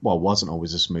 Wasn't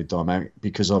always a smooth dynamic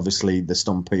because obviously the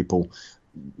stunt people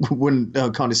wouldn't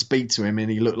kind of speak to him,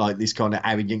 and he looked like this kind of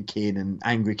arrogant kid and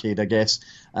angry kid, I guess.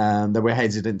 They were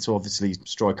hesitant to obviously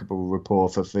strike up a rapport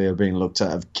for fear of being looked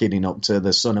at of kidding up to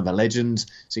the son of a legend.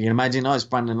 So you can imagine, it's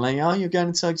Brandon Lee. Oh, you're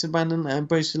going to talk to Brandon and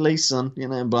Bruce Lee's son,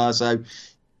 and blah. So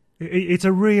it's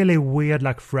a really weird,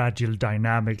 fragile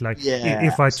dynamic.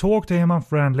 If I talk to him, I'm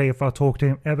friendly. If I talk to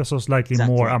him ever so slightly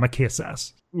more, I'm a kiss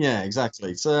ass. Yeah,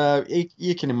 exactly. So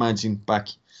you can imagine back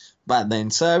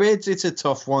then. So it's a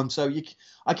tough one. So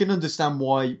I can understand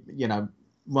why,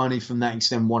 Ronnie from that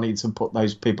extent wanted to put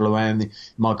those people around,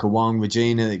 Michael Wong,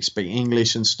 Regina, that speak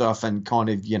English and stuff, and kind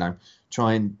of,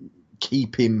 try and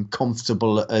keep him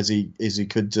comfortable as he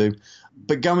could do.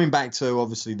 But going back to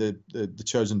obviously the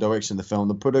chosen direction of the film,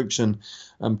 the production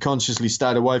consciously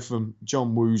stayed away from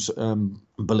John Woo's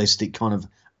ballistic kind of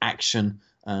action,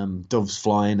 doves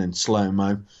flying and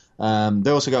slow-mo.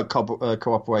 They also got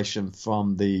cooperation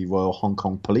from the Royal Hong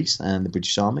Kong Police and the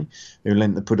British Army, who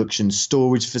lent the production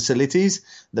storage facilities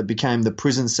that became the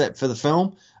prison set for the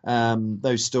film.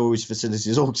 Those storage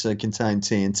facilities also contained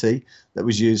TNT that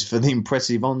was used for the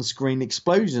impressive on-screen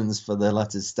explosions for the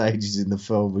latter stages in the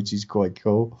film, which is quite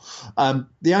cool.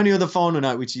 The only other final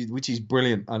note, which is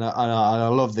brilliant, and I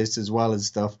love this as well as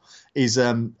stuff, is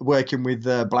working with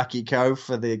Blackie Ko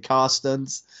for the car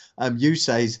stunts. You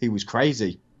says he was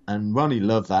crazy, and Ronnie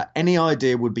loved that. Any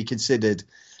idea would be considered.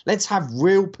 Let's have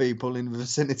real people in the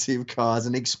vicinity of cars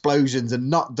and explosions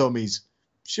and not dummies.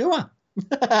 Sure.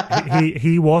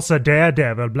 he was a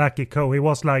daredevil, Blackie Ko. He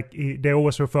was they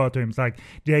always refer to him as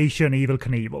the Asian Evil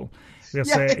Knievel. Yes,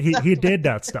 Yeah, he did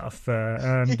that stuff,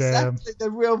 and exactly. The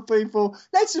real people.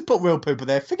 Let's just put real people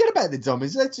there. Forget about the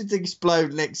dummies. Let's just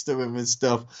explode next to him and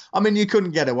stuff. I mean, you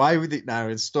couldn't get away with it now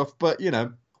and stuff, but you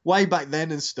know, way back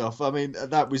then and stuff. I mean,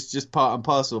 that was just part and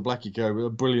parcel of Blackie Cobra. A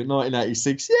brilliant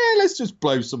 1986. Yeah, let's just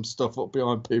blow some stuff up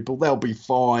behind people. They'll be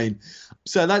fine.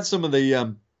 So that's some of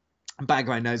the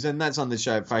background notes, and that's on the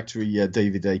Shout Factory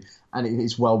DVD, and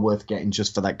it's well worth getting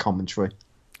just for that commentary.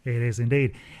 It is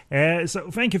indeed. So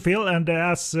thank you, Phil. And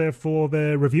as for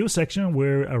the review section,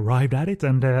 we're arrived at it.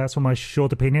 And as for my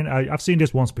short opinion, I've seen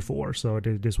this once before, so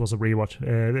this was a rewatch.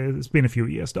 It's been a few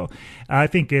years, though. I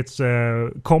think it's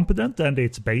competent and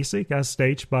it's basic, as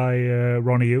staged by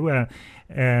Ronnie Yu.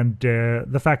 And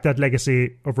the fact that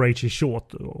Legacy of Rage is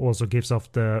short also gives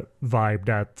off the vibe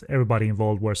that everybody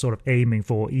involved were sort of aiming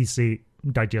for easy,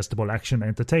 digestible action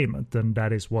entertainment, and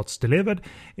that is what's delivered.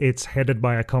 It's headed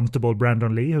by a comfortable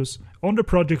Brandon Lee, who's on the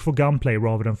project for gunplay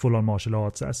rather than full-on martial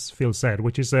arts, as Phil said,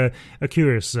 which is a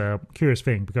curious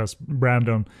thing, because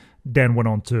Brandon then went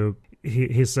on to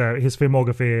his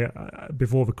filmography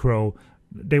before The Crow.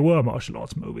 They were martial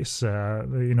arts movies,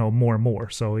 more and more.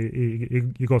 So he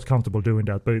got comfortable doing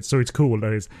that. But it's cool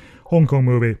that his Hong Kong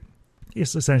movie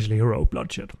is essentially heroic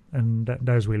bloodshed, and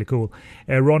that is really cool.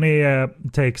 Ronnie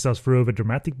takes us through the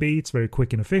dramatic beats, very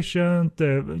quick and efficient.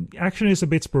 Action is a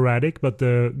bit sporadic, but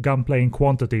the gunplay in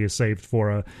quantity is saved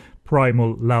for a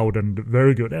primal, loud, and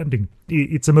very good ending.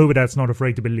 It's a movie that's not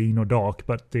afraid to be lean or dark,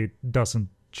 but it doesn't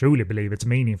truly believe it's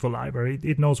meaningful either.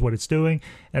 It knows what it's doing,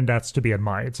 and that's to be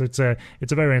admired. So it's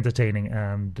a very entertaining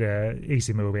and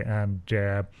easy movie,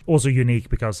 and also unique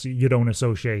because you don't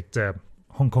associate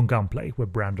Hong Kong gunplay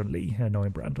with Brandon Lee,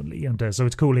 knowing Brandon Lee, and so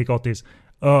it's cool he got this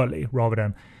early rather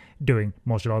than doing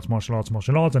martial arts,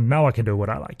 and now I can do what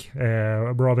I like.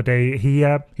 Rather,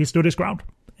 he stood his ground,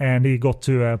 and he got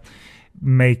to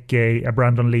make a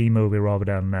Brandon Lee movie rather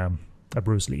than a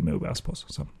Bruce Lee movie, I suppose.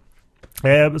 So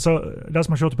that's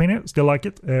my short opinion. Still like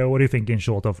it. What do you think in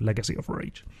short of Legacy of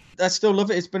Rage? I still love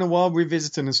it. It's been a while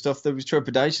revisiting and stuff. There was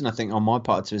trepidation, I think, on my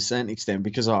part to a certain extent,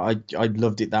 because I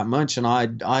loved it that much, and I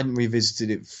hadn't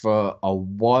revisited it for a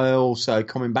while. So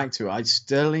coming back to it, I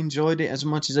still enjoyed it as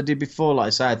much as I did before. Like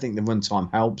I say, I think the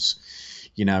runtime helps.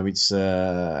 You know, it's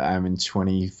hour and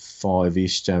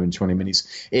 25-ish, hour and 20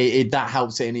 minutes. That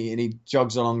helps it, and it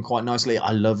jogs along quite nicely.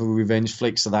 I love a revenge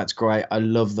flick, so that's great. I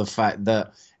love the fact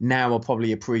that now I'll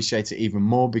probably appreciate it even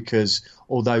more, because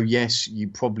although, yes, you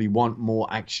probably want more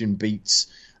action beats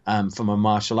from a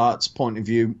martial arts point of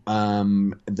view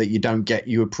that you don't get,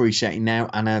 you appreciating now,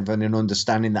 and having an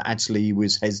understanding that actually he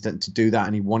was hesitant to do that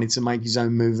and he wanted to make his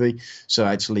own movie. So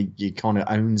actually he kind of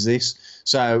owns this.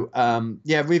 So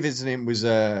revisiting was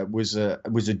a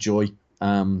joy,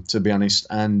 to be honest.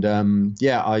 And I've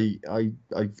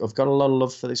got a lot of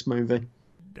love for this movie.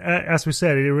 As we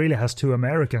said, it really has two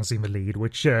Americans in the lead,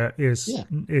 which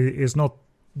is not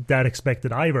that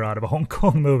expected either out of a Hong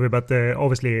Kong movie, but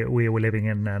obviously we were living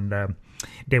in, and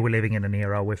they were living in an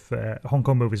era with Hong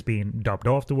Kong movies being dubbed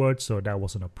afterwards, so that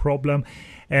wasn't a problem.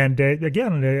 And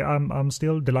again, I'm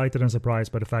still delighted and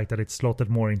surprised by the fact that it's slotted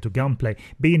more into gunplay.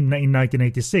 Being in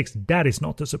 1986, that is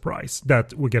not a surprise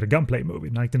that we get a gunplay movie.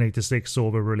 1986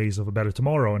 saw the release of A Better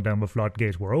Tomorrow, and then the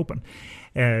floodgates were open.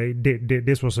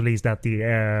 This was released at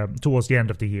towards the end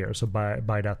of the year, so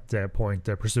by that point,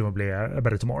 presumably A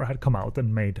Better Tomorrow had come out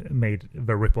and made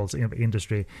the ripples in the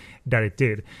industry that it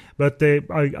did. But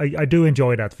I do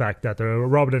enjoy that fact that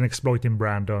rather than exploiting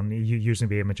Brandon using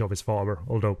the image of his father,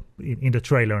 although in the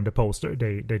trailer and the poster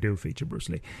they do feature Bruce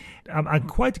Lee, I'm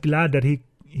quite glad that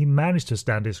he managed to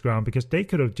stand his ground, because they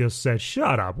could have just said,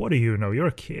 "Shut up! What do you know? You're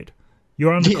a kid.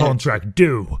 You're under contract.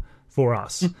 Do for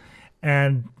us."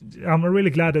 And I'm really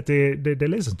glad that they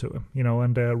listened to him,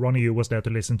 and Ronnie Yu was there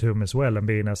to listen to him as well, and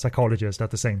being a psychologist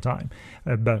at the same time,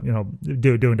 but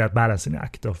doing that balancing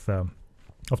act of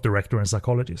director and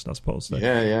psychologist, I suppose.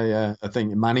 Yeah. I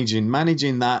think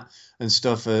managing that and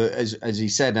stuff, as he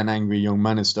said, an angry young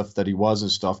man and stuff that he was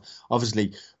and stuff.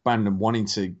 Obviously, Brandon wanting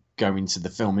to go into the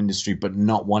film industry, but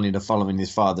not wanting to follow in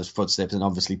his father's footsteps, and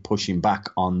obviously pushing back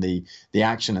on the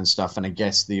action and stuff. And I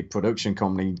guess the production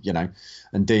company,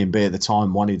 and D&B at the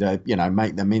time wanted to,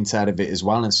 make the mint out of it as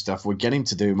well and stuff. We're getting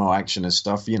to do more action and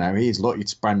stuff. Look,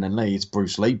 it's Brandon Lee, it's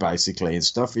Bruce Lee basically and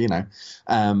stuff.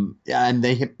 And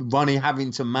Ronnie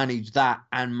having to manage that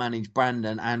and manage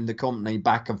Brandon and the company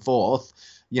back and forth,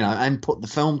 and put the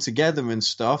film together and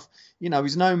stuff.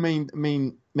 Is no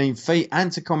mean feat,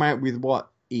 and to come out with what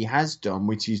he has done,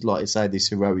 which is, like I say, this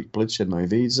heroic bloodshed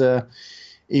movie,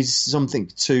 is something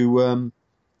to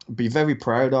be very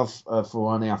proud of for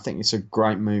Ronnie. I think it's a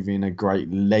great movie and a great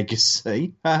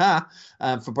legacy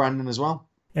for Brandon as well.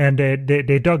 And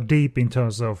they dug deep in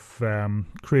terms of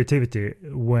creativity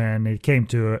when it came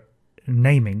to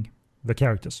naming the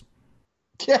characters.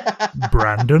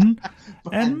 Brandon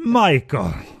and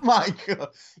Michael. Michael.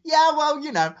 Yeah, well,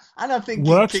 you know, and I think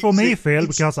works for me, Phil,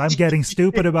 because I'm getting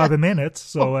stupid about a minute,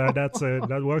 so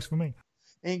that works for me.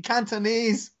 In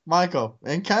Cantonese, Michael.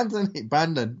 In Cantonese,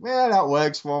 Brandon. Yeah, that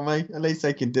works for me. At least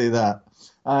they can do that.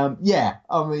 Yeah,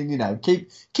 I mean, you know,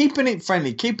 keeping it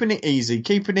friendly, keeping it easy,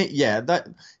 keeping it, that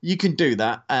you can do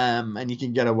that, and you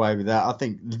can get away with that. I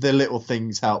think the little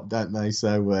things help, don't they?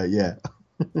 So, yeah.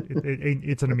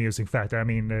 It's an amusing fact. I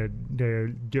mean,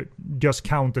 just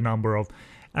count the number of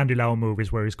Andy Lau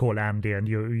movies where he's called Andy, and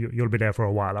you'll be there for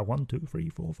a while. 1, 2, 3,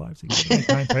 4, 5, 6, 7, 8,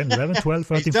 9, 10, 11, 12,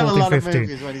 13, 14,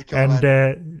 15.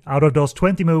 And out of those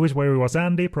 20 movies where he was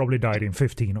Andy, probably died in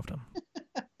 15 of them.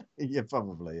 Yeah,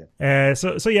 probably, yeah.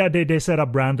 So yeah, they set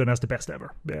up Brandon as the best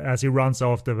ever, as he runs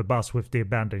off the bus with the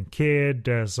abandoned kid.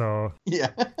 So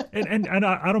yeah, and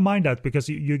I don't mind that, because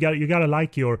you gotta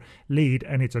like your lead,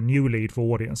 and it's a new lead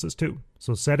for audiences too.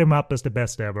 So set him up as the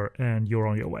best ever, and you're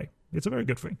on your way. It's a very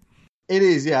good thing. It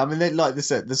is, yeah. I mean, like they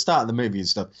said, the start of the movie and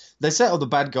stuff, they set up the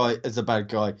bad guy as the bad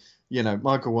guy. You know,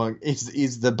 Michael Wong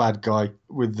is the bad guy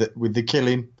with the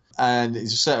killing. And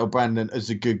it's set up Brandon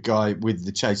as a good guy with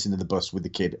the chasing of the bus with the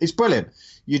kid. It's brilliant.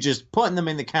 You're just putting them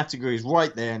in the categories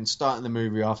right there and starting the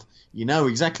movie off. You know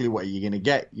exactly what you're going to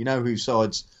get. You know whose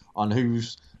sides on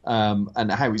whose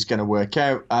and how it's going to work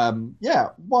out. Yeah,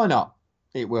 why not?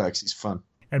 It works. It's fun.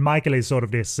 And Michael is sort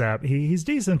of this. He's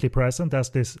decently present as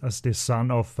this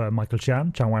son of Michael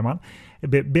Chan Wai-man, a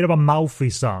bit of a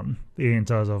mouthy son in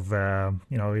terms of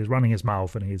he's running his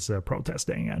mouth and he's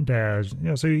protesting, and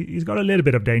so he's got a little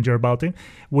bit of danger about him.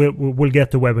 We'll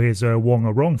get to whether he's wrong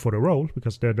or wrong for the role,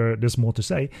 because there's more to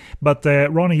say. But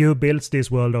Ronnie Yu builds this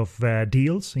world of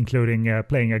deals, including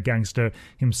playing a gangster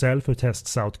himself who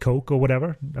tests out coke or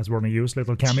whatever. That's Ronnie Yu's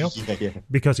little cameo,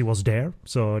 because he was there,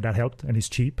 so that helped, and he's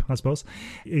cheap, I suppose.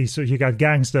 So you got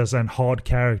gangsters and hard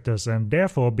characters, and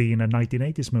therefore, being a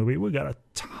 1980s movie, we got a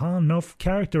ton of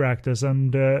character actors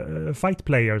and fight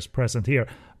players present here.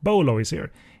 Bolo is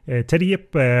here. Teddy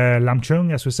Yip, Lam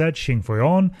Chung, as we said, Xing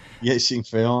Fei-on. Yeah, Xing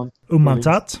Fei-on. Man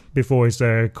Tat, before his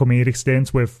comedic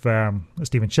stints with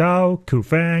Stephen Chow, Ku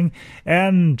Feng,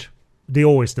 and the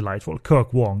always delightful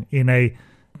Kirk Wong in a,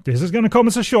 this is going to come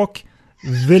as a shock,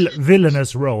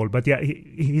 villainous role, but yeah,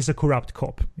 he's a corrupt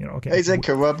cop. Okay, he's a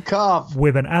corrupt cop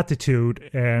with an attitude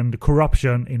and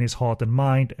corruption in his heart and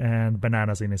mind, and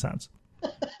bananas in his hands.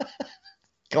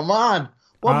 Come on,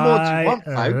 what more do you want,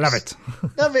 folks? Love it.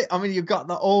 Love it. I mean, you've got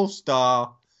the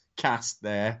all-star cast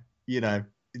there.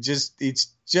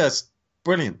 It's just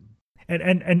brilliant.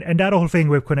 And that whole thing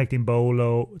with connecting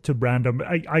Bolo to Brandon,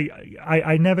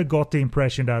 I never got the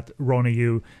impression that Ronnie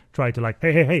Yu tried to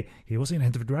hey, he was in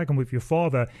Enter the Dragon with your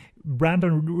father.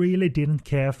 Brandon really didn't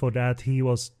care for that. He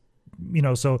was,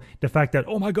 so the fact that,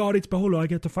 oh my God, it's Bolo, I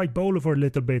get to fight Bolo for a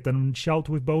little bit and shout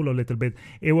with Bolo a little bit,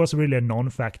 it was really a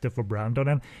non-factor for Brandon,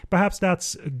 and perhaps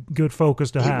that's a good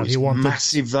focus to have. It was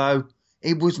massive, though.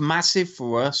 It was massive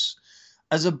for us.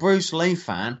 As a Bruce Lee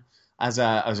fan, as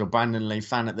a Brandon Lee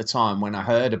fan at the time, when I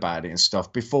heard about it and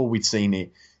stuff, before we'd seen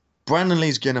it, Brandon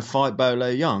Lee's going to fight Bolo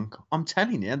Young. I'm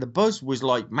telling you, the buzz was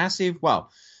massive. Well,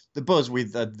 the buzz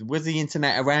was the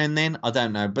internet around then? I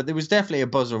don't know, but there was definitely a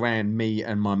buzz around me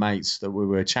and my mates that we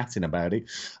were chatting about it.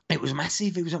 It was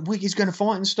massive. It was like, he's going to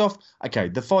fight and stuff. Okay,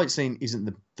 the fight scene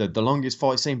isn't the longest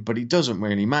fight scene, but it doesn't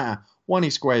really matter. One, he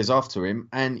squares off to him,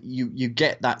 and you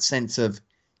get that sense of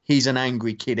he's an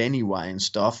angry kid anyway and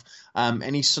stuff.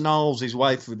 And he snarls his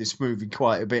way through this movie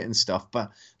quite a bit and stuff. But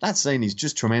that scene is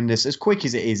just tremendous. As quick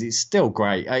as it is, it's still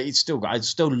great. I still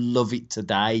love it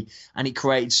today. And it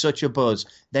created such a buzz.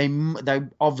 They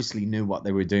obviously knew what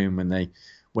they were doing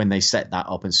when they set that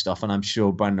up and stuff. And I'm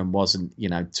sure Brandon wasn't,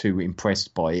 too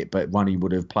impressed by it. But Ronnie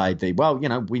would have played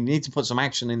we need to put some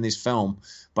action in this film,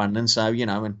 Brandon. So,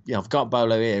 I've got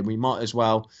Bolo here. We might as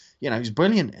well. It's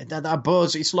brilliant. That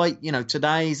buzz, it's like,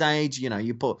 today's age,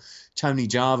 you put Tony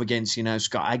Jaa against,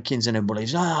 Scott Adkins, and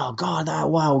everybody's, oh, God,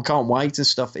 wow, can't wait and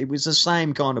stuff. It was the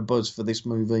same kind of buzz for this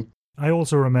movie. I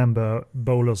also remember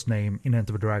Bolo's name in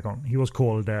Enter the Dragon. He was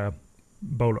called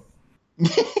Bolo.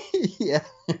 Yeah.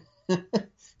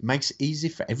 It makes it easy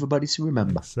for everybody to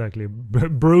remember. Exactly.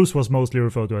 Bruce was mostly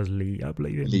referred to as Lee, I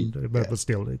believe. Lee, but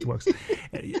still, it works.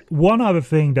 One other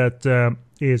thing that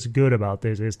is good about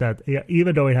this is that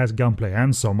even though it has gunplay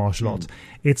and some martial arts,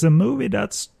 it's a movie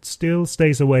that still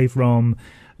stays away from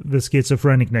the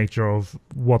schizophrenic nature of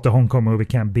what the Hong Kong movie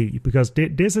can be. Because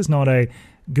this is not a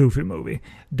goofy movie.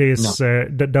 This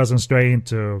that doesn't stray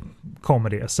into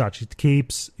comedy as such. It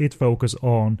keeps its focus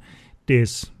on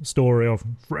this story of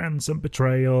friends and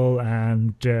betrayal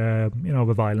and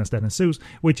the violence that ensues,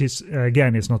 which is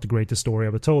again, it's not the greatest story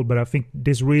ever told, but I think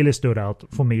this really stood out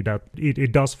for me, that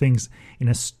it does things in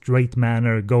a straight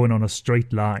manner, going on a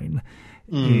straight line,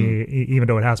 even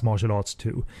though it has martial arts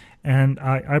too, and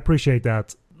I appreciate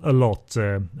that a lot,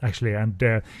 actually. And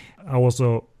I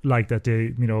also like that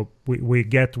we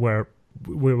get where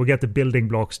we get the building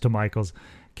blocks to Michael's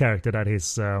character, that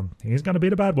he's gonna be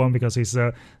the bad one because he's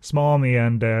smarmy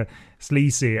and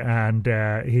sleazy, and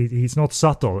he's not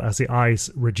subtle as he eyes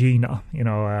Regina.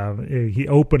 He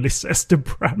openly says to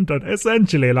Brandon,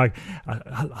 essentially, like,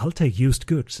 I'll take used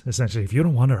goods, essentially. If you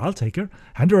don't want her, I'll take her.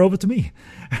 Hand her over to me.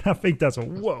 And I think that's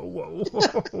whoa.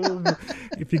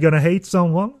 If you're gonna hate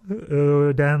someone,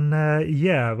 then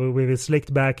with his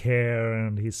slicked back hair,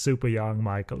 and he's super young,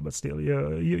 Michael, but still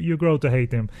you grow to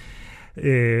hate him.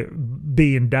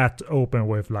 Being that open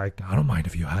with, like, I don't mind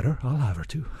if you had her, I'll have her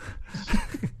too.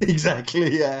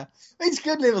 Exactly, yeah. It's a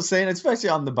good little scene, especially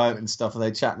on the boat and stuff, and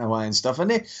they're chatting away and stuff.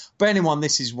 And bearing in mind,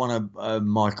 this is one of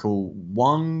Michael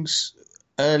Wong's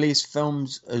earliest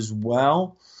films as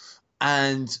well.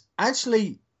 And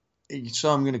actually,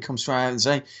 so I'm going to come straight out and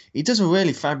say, he does a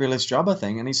really fabulous job, I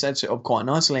think, and he sets it up quite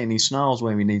nicely, and he snarls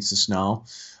where he needs to snarl.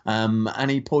 And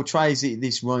he portrays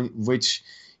this rich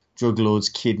drug lord's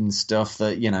kid and stuff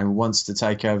that wants to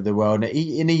take over the world, and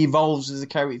he evolves as a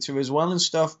character as well and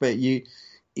stuff. But he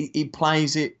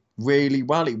plays it really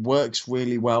well. It works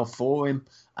really well for him,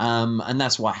 and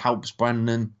that's what helps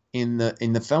Brandon in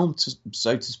the film,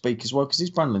 so to speak, as well, because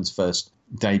it's Brandon's first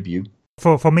debut.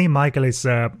 For me, Michael is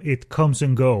it comes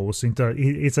and goes.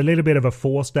 It's a little bit of a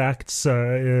forced act.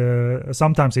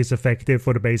 Sometimes it's effective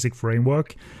for the basic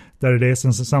framework that it is,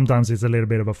 and sometimes it's a little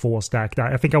bit of a forced act.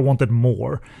 I think I wanted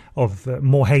more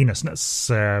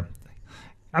heinousness. I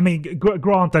mean,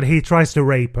 granted, he tries to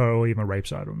rape her or even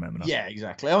rapes her. I don't remember now. Yeah,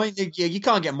 exactly. I mean, you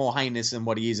can't get more heinous than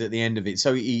what he is at the end of it.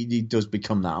 So he does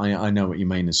become that. I know what you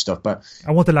mean and stuff, but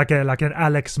I wanted like an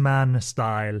Alex Mann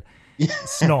style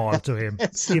snarl to him,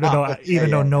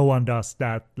 even though no one does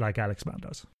that like Alex Mann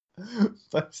does.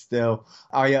 But still,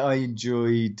 I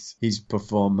enjoyed his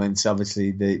performance.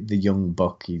 Obviously, the young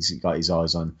buck, he's got his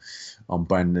eyes on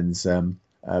Brandon's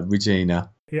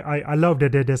Regina. Yeah, I love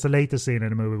that there's a later scene in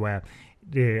the movie where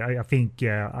I think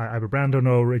either Brandon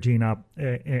or Regina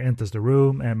enters the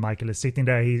room, and Michael is sitting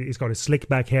there. He's got his slick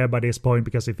back hair by this point,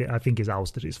 because I think he's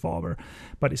ousted his father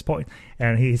by this point,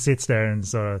 and he sits there and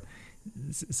sort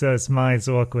of smiles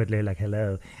awkwardly, like,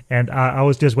 hello. And I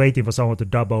was just waiting for someone to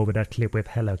dub over that clip with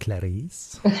hello,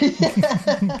 Clarice.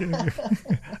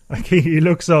 Like, he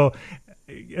looks so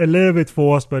a little bit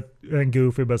forced and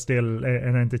goofy, but still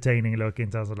an entertaining look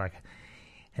in terms of like,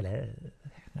 hello,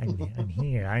 I'm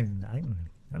here. I'm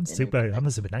a super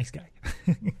nice guy.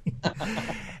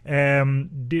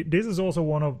 This is also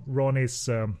one of Ronnie's.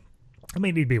 I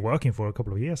mean, he'd been working for a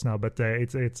couple of years now, but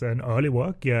it's an early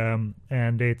work, and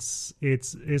it's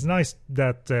nice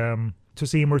that to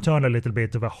see him return a little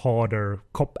bit of a harder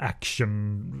cop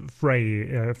action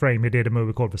frame. He did a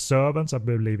movie called The Servants, I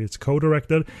believe it's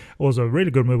co-directed. Also a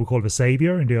really good movie called The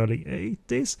Savior in the early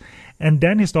 80s, and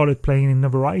then he started playing in a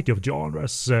variety of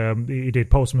genres. He did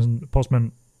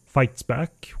Postman Fights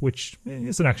Back, which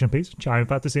is an action piece, giant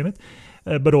fantasy in it,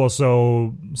 but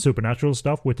also supernatural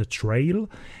stuff with The Trail,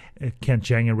 Ken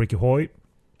Cheng and Ricky Hoy.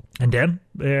 And then,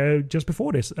 just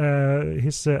before this,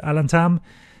 his Alan Tam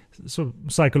sort of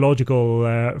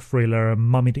psychological thriller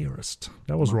Mummy Dearest.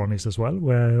 That was Ronnie's as well,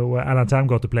 where Alan Tam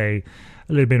got to play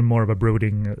a little bit more of a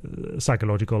brooding,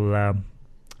 psychological,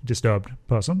 disturbed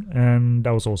person, and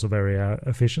that was also very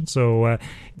efficient. So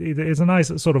it's a nice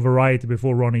sort of variety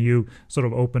before Ronnie Yu sort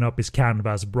of opened up his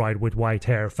canvas, bride with white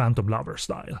hair, Phantom Lover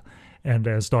style,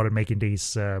 and started making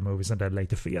these movies, and then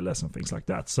later Fearless and things like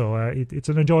that. So it's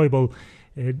an enjoyable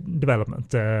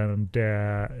development, and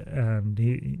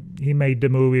he made the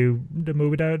movie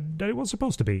that it was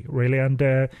supposed to be, really. And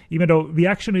even though the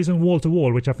action isn't wall to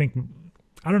wall, which I think,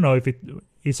 I don't know if it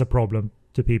is a problem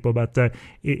to people, but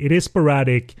it is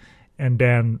sporadic, and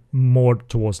then more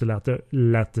towards the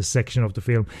latter section of the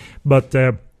film. But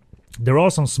there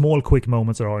are some small quick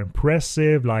moments that are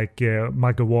impressive, like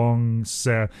Michael Wong's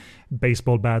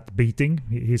baseball bat beating.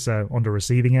 He's on the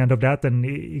receiving end of that, and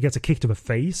he gets a kick to the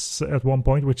face at one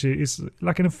point, which is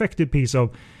like an effective piece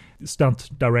of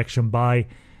stunt direction by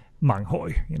Mang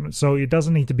Hoi. So it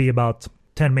doesn't need to be about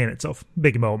 10 minutes of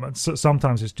big moments. So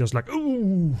sometimes it's just like,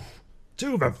 ooh,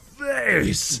 to the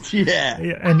face. Yeah.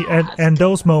 And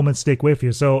those moments stick with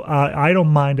you. So I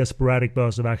don't mind a sporadic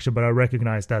burst of action, but I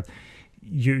recognize that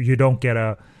you don't get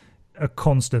a a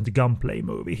constant gunplay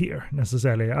movie here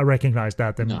necessarily. I recognize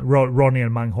that, and No. Ronnie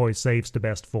and Mang Hoi saves the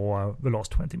best for the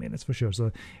last 20 minutes for sure.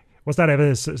 So, was that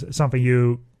ever something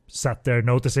you sat there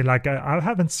noticing? Like, I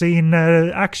haven't seen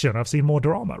action; I've seen more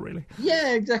drama, really.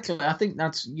 Yeah, exactly. I think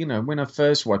that's, when I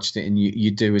first watched it, and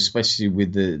you do, especially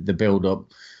with the build up,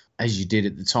 as you did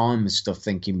at the time and stuff.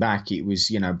 Thinking back, it was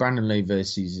Brandon Lee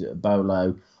versus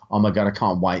Bolo. Oh my god, I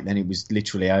can't wait. Then it was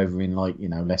literally over in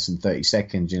less than 30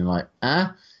 seconds. You're like,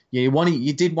 Yeah,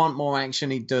 you did want more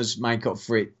action. It does make up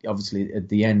for it, obviously, at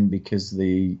the end, because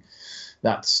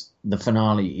that's the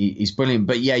finale is brilliant.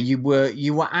 But yeah, you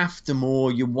were after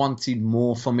more. You wanted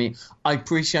more from it. I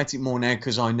appreciate it more now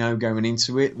because I know going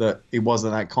into it that it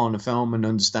wasn't that kind of film, and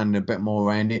understanding a bit more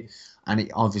around it. And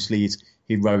it obviously is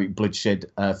heroic bloodshed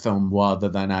film rather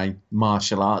than a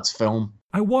martial arts film.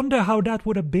 I wonder how that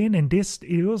would have been in this.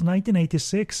 It was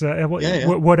 1986. Yeah.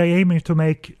 Were they aiming to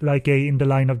make like a In the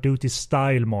Line of Duty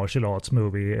style martial arts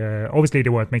movie? Obviously, they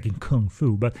weren't making kung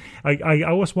fu, but I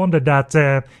always wondered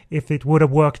that if it would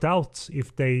have worked out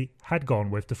if they had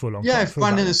gone with the full-on. Yeah, kung if fu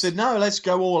Brandon had balance. said no, let's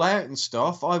go all out and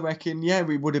stuff, I reckon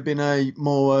we would have been a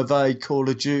more of a Call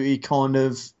of Duty kind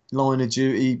of Line of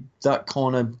Duty, that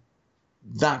kind of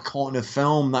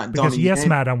film. That Because Donnie Yes Yen.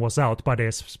 Madam was out by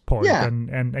this point, Yeah.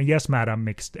 and Yes Madam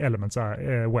mixed elements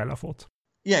well, I thought.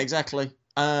 Yeah, exactly.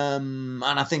 And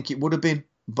I think it would have been,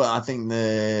 but I think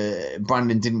the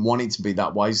Brandon didn't want it to be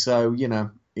that way, so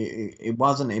it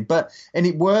wasn't it. And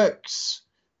it works.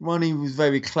 Ronnie was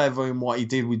very clever in what he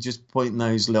did with just putting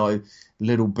those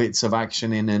little bits of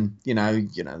action in, and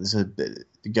there's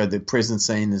you go to the prison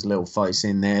scene. There's little fights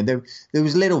in there. There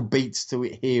was little beats to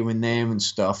it here and there and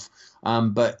stuff.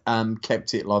 But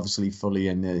kept it obviously fully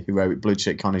in the heroic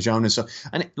bloodshed kind of genre. So,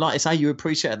 and like I say, you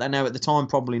appreciate that now. At the time,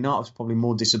 probably not. I was probably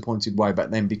more disappointed way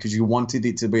back then because you wanted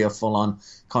it to be a full-on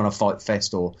kind of fight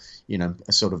fest, or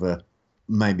a sort of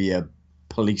maybe a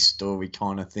police story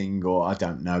kind of thing, or I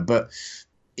don't know. But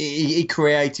it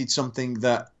created something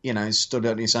that stood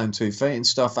on its own 2 feet and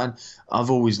stuff. And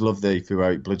I've always loved the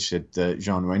heroic bloodshed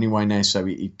genre anyway now. So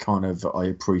it kind of, I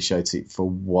appreciate it for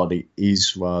what it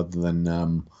is rather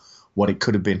than what it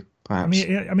could have been, perhaps.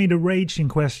 I mean, the rage in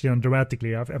question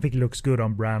dramatically. I think it looks good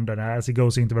on Brandon as he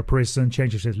goes into the prison,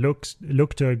 changes his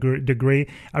look to a degree.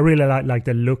 I really like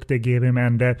the look they give him,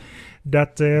 and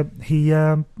that he,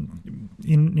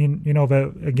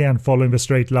 again following the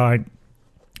straight line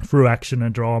through action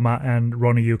and drama, and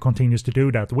Ronnie Yu continues to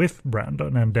do that with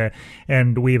Brandon,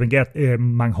 and we even get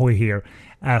Mang Hoi here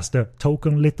as the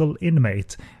token little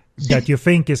inmate that you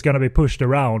think is going to be pushed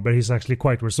around, but he's actually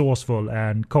quite resourceful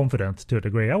and confident to a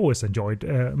degree. I always enjoyed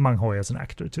Mang Hoi as an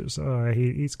actor too, so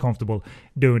he's comfortable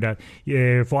doing that.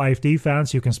 For IFD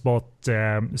fans, you can spot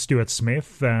Stuart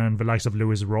Smith and the likes of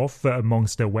Louis Roth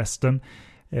amongst the Western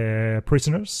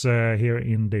prisoners here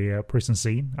in the prison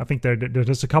scene. I think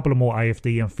there's a couple of more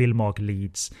IFD and Filmark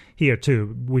leads here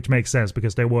too, which makes sense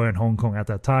because they were in Hong Kong at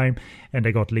that time and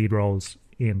they got lead roles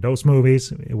in those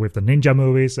movies with the ninja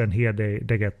movies, and here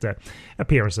they get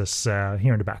appearances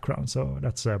here in the background. So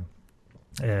that's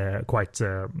quite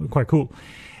cool.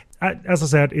 As I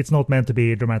said, it's not meant to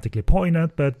be dramatically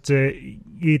poignant, but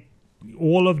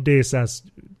all of this as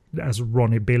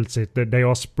Ronnie builds it, they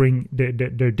are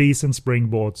they're decent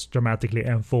springboards dramatically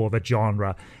and for the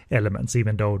genre elements,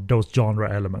 even though those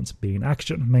genre elements being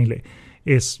action mainly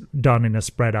is done in a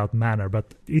spread out manner.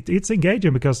 But it's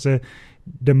engaging because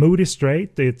the mood is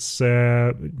straight. It's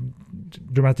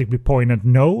dramatically poignant,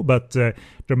 no, but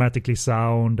dramatically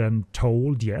sound and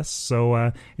told, yes.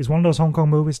 So it's one of those Hong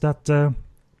Kong movies that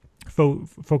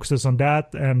focuses on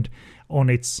that and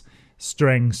on its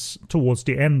strengths towards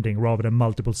the ending rather than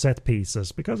multiple set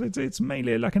pieces, because it's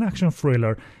mainly like an action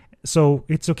thriller. So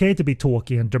it's okay to be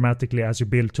talky and dramatically as you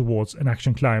build towards an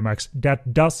action climax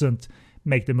that doesn't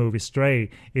make the movie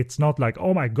stray. It's not like,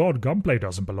 oh my god, gunplay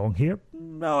doesn't belong here.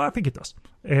 No, I think it does.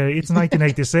 It's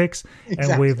 1986,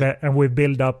 exactly. and we've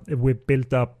built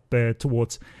up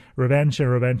towards revenge, and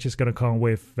revenge is going to come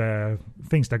with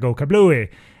things that go kablooey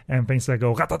and things that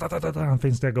go and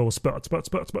things that go spurt.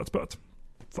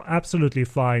 Absolutely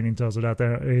fine in terms of that.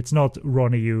 It's not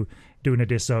Ronnie Yu doing a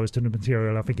disservice to the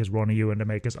material. I think it's Ronnie Yu and the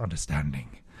makers understanding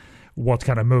what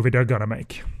kind of movie they're gonna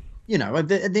make. At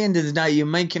the end of the day, you're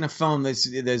making a film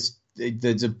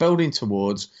there's a building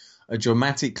towards a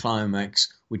dramatic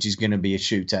climax, which is going to be a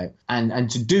shootout, and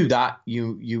to do that,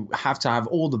 you have to have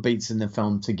all the beats in the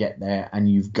film to get there, and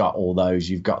you've got all those.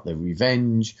 You've got the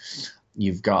revenge,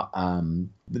 you've got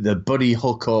the buddy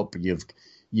hookup,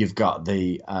 You've got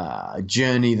the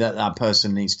journey that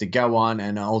person needs to go on,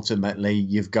 and ultimately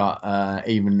you've got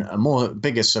even a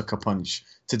bigger sucker punch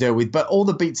to deal with. But all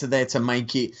the beats are there to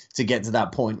make it, to get to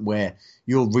that point where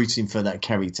you're rooting for that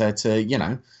character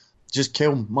to, just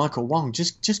kill Michael Wong.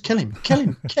 Just kill him. Kill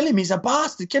him. He's a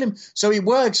bastard. Kill him. So it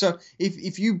works. So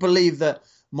if you believe that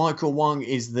Michael Wong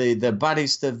is the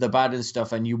baddest of the bad and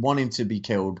stuff, and you want him to be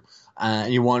killed,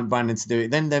 and you want Brandon to do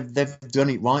it, then they've done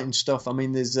it right and stuff. I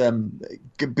mean, there's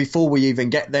before we even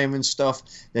get there and stuff,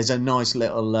 there's a nice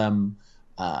little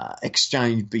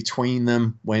exchange between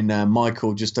them when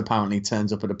Michael just apparently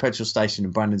turns up at a petrol station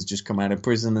and Brandon's just come out of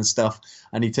prison and stuff,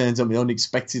 and he turns up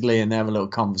unexpectedly and they have a little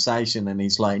conversation, and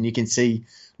he's like, and you can see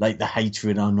like the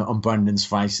hatred on Brandon's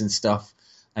face and stuff,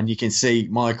 and you can see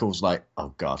Michael's like,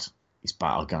 oh God, he's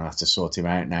bad, I'm gonna have to sort him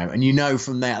out now, and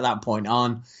from there at that point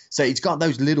on. So it's got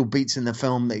those little beats in the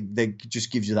film that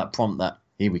just gives you that prompt that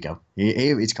here we go,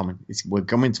 here it's coming, we're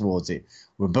coming towards it,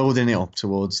 we're building it up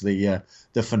towards the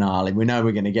finale. We know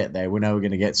we're going to get there. We know we're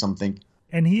going to get something.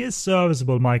 And he is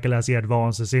serviceable, Michael, as he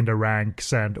advances in the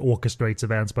ranks and orchestrates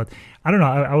events. But I don't know.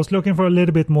 I was looking for a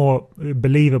little bit more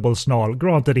believable Snarl.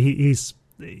 Granted, he's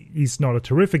not a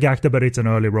terrific actor, but it's an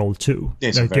early role too.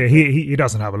 Yes, he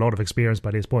doesn't have a lot of experience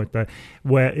by this point, but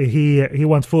where he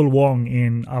went full Wong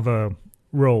in other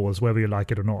roles, whether you like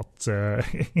it or not,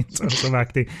 in terms of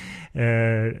acting.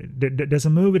 There's a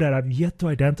movie that I've yet to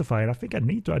identify, and I think I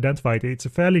need to identify it. It's a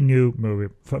fairly new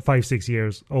movie, 5-6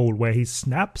 years old, where he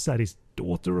snaps at his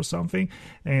daughter or something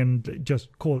and just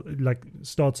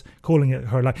starts calling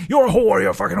her like, you're a whore,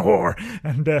 you're a fucking whore.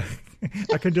 And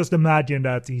I can just imagine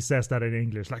that he says that in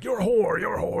English, like, you're a whore,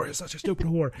 you're such a stupid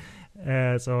whore.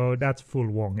 So that's full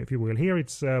Wong, if you will. Here he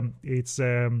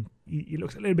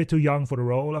looks a little bit too young for the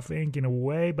role, I think, in a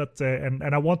way, but and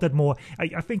I wanted more.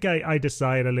 I think I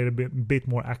desired a little bit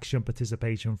more action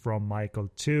participation from Michael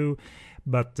too,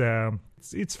 but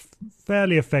it's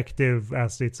fairly effective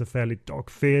as it's a fairly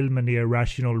dark film, and the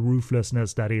irrational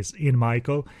ruthlessness that is in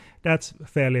Michael, that's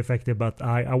fairly effective. But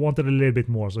I wanted a little bit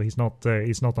more, so he's not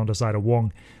on the side of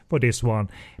Wong for this one,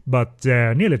 but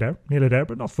nearly there,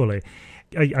 but not fully.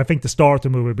 I think the start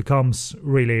of the movie becomes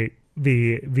really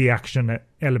the action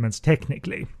elements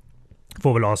technically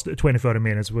for the last 20-30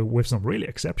 minutes with some really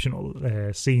exceptional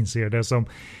scenes here. There's some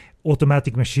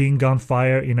automatic machine gun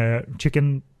fire in a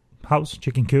chicken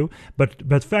coop,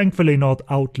 but thankfully not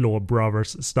Outlaw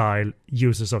Brothers style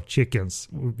uses of chickens.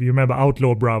 You remember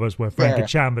Outlaw Brothers, where Frankie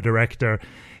Chan, the director,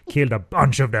 killed a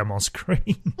bunch of them on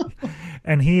screen.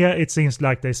 And here it seems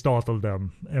like they startled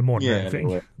them more than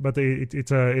anything. But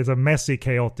it's a messy,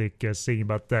 chaotic scene.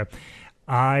 But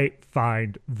I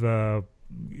find the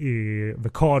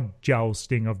card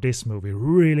jousting of this movie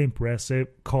really impressive.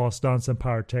 Car stunts and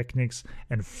pyrotechnics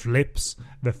and flips,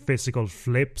 the physical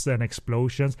flips and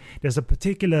explosions. There's a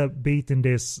particular beat in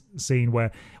this scene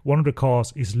where one of the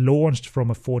cars is launched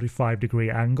from a 45-degree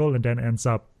angle and then ends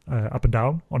up and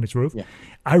down on its roof.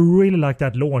 I really like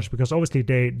that launch, because obviously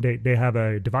they have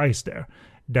a device there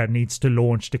that needs to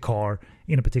launch the car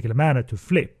in a particular manner to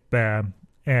flip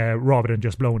rather than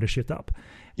just blowing the shit up.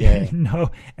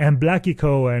 And Blackie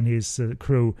Ko and his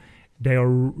crew, they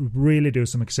really do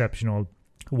some exceptional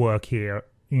work here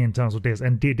in terms of this.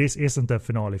 And this isn't a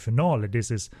finale.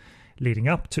 This is leading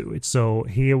up to it. So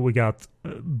here we got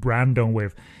Brandon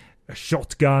with a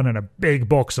shotgun and a big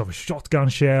box of shotgun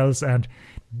shells, and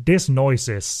this noise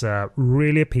is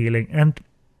really appealing and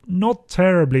not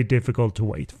terribly difficult to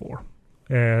wait for.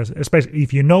 Especially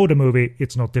if you know the movie,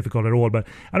 it's not difficult at all. But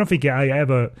I don't think I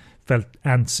ever felt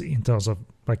antsy in terms of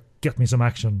like, get me some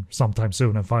action sometime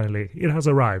soon, and finally it has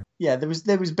arrived. Yeah, there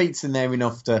was beats in there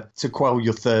enough to quell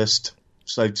your thirst,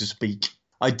 so to speak.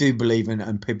 I do believe in,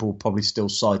 and people probably still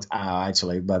cite,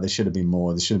 actually, but there should have been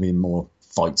more. There should have been more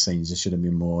fight scenes. There should have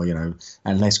been more,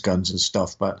 and less guns and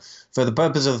stuff. But for the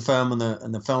purpose of the film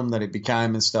and the film that it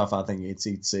became and stuff, I think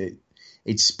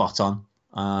it's spot on.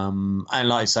 And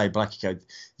like I say, Blackie Ko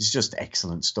is just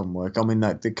excellent stunt work. I mean,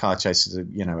 the car chases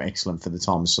are, excellent for the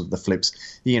times of the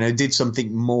flips. Did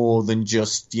something more than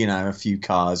just, a few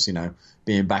cars,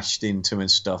 being bashed into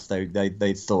and stuff.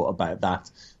 They thought about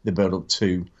that, the build up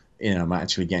to,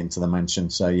 actually getting to the mansion.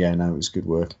 So yeah, no, it was good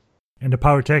work. And the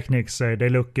pyrotechnics, they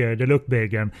look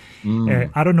big, and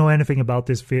I don't know anything about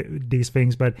these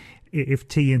things, but if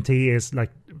TNT is like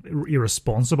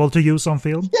irresponsible to use on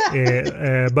film,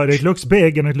 but it looks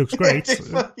big and it looks great. It's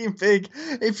fucking big.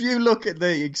 If you look at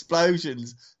the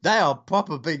explosions, they are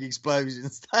proper big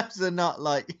explosions. Those are not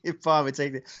like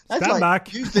pyrotechnics. That's Stand like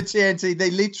back. Use the TNT. They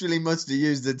literally must have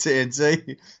used the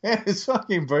TNT. It's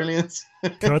fucking brilliant.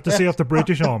 Courtesy of the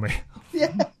British Army.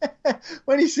 Yeah,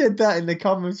 when he said that in the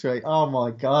commentary, oh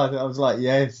my God, I was like,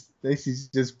 yes, this is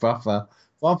just proper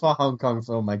Hong Kong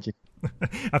filmmaking.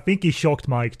 I think he shocked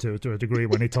Mike to a degree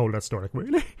when he told that story. Like,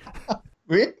 really?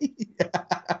 Really?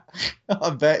 I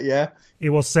bet, yeah. It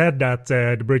was said that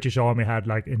the British Army had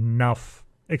like enough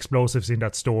explosives in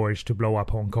that storage to blow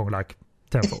up Hong Kong like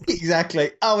tenfold.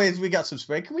 Exactly. Oh, we got some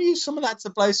spray. Can we use some of that to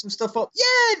blow some stuff up?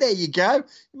 Yeah, there you go.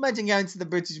 Imagine going to the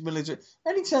British military.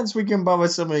 Any chance we can borrow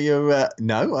some of your...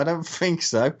 No, I don't think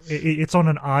so. It's on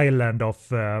an island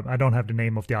of... I don't have the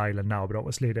name of the island now, but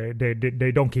obviously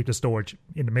they don't keep the storage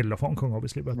in the middle of Hong Kong,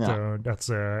 obviously. But Yeah. that's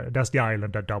the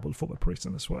island that doubled for the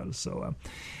prison as well. So...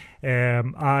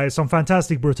 some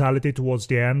fantastic brutality towards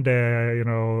the end,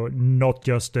 not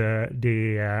just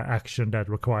the action that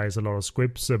requires a lot of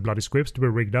squibs, bloody squibs to be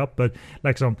rigged up, but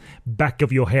like some back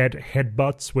of your head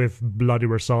headbutts with bloody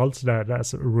results.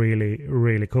 That's really,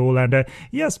 really cool. And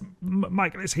yes,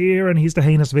 Michael is here and he's the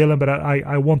heinous villain, but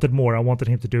I wanted more. I wanted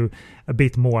him to do a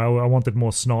bit more. I wanted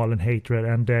more snarl and hatred,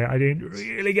 and I didn't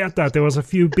really get that. There was a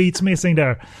few beats missing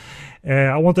there.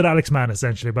 I wanted Alex Mann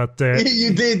essentially, but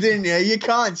you did, didn't you? You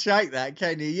can't shake that,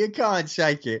 can you? You can't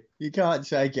shake it. You can't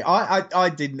shake it. I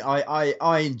didn't.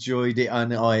 I enjoyed it,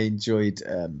 and I enjoyed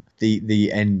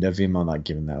the end of him. I'm not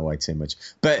giving that away too much,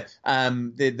 but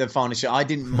the final shot, I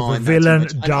didn't mind. The villain that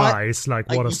too much. dies.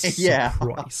 What a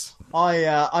surprise!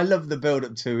 I love the build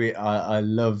up to it. I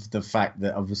love the fact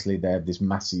that obviously they have this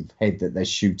massive head that they're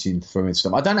shooting through and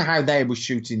stuff. I don't know how they were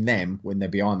shooting them when they're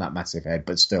behind that massive head,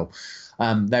 but still.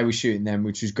 They were shooting them,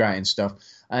 which was great and stuff.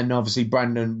 And obviously,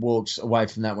 Brandon walks away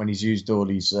from that when he's used all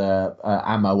his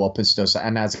ammo up and stuff,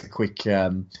 and has a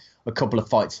couple of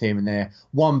fights here and there.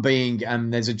 One being,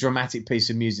 there's a dramatic piece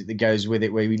of music that goes with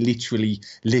it where he literally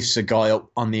lifts a guy up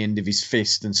on the end of his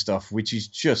fist and stuff, which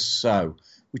is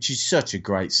such a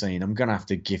great scene. I'm going to have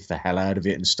to gif the hell out of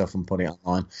it and stuff and put it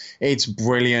online. It's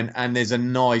brilliant, and there's a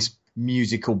nice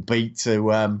musical beat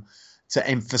to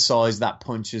emphasize that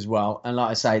punch as well. And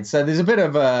like I say, so there's a bit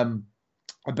of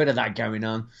that going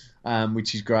on,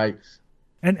 which is great.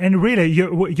 And really,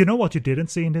 you know what you didn't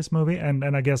see in this movie,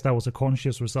 and I guess that was a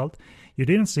conscious result. You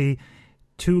didn't see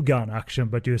two gun action,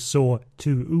 but you saw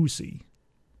two Uzi.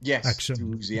 Yes, action.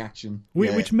 Two Uzi action,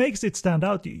 which makes it stand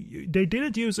out. They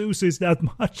didn't use Uzis that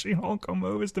much in Hong Kong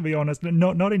movies, to be honest.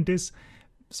 Not in this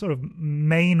sort of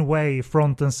main way,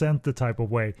 front and center type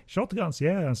of way. Shotguns,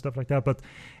 yeah, and stuff like that, but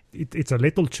it's a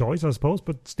little choice, I suppose,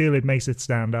 but still it makes it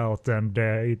stand out, and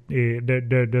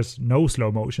there's no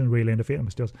slow motion really in the film.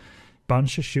 It's just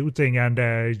bunch of shooting and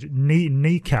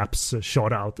kneecaps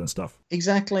shot out and stuff.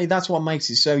 Exactly, that's what makes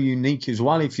it so unique as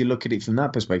well, if you look at it from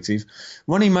that perspective.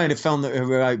 When he made a film, that a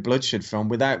heroic bloodshed film,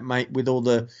 without all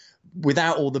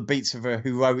the beats of a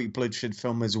heroic bloodshed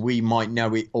film as we might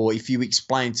know it, or if you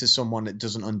explain to someone that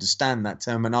doesn't understand that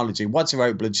terminology, what's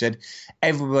heroic bloodshed,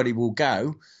 everybody will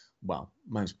go, well,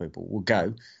 most people will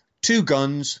go, two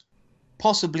guns,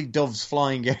 possibly doves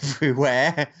flying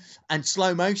everywhere, and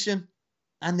slow motion.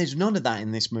 And there's none of that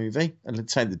in this movie. And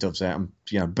let's take the doves out,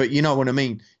 but you know what I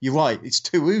mean. You're right. It's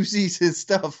two Uzis and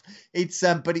stuff. It's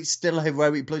but it's still a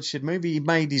heroic bloodshed movie. He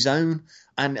made his own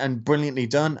and brilliantly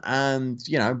done. And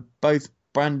both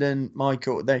Brandon,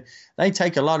 Michael, they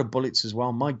take a lot of bullets as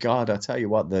well. My God, I tell you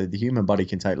what, the human body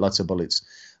can take lots of bullets.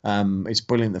 It's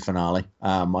brilliant, the finale.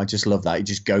 I just love that. It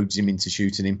just goads him into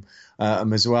shooting him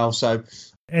as well. So,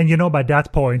 and by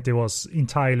that point, it was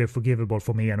entirely forgivable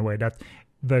for me anyway. That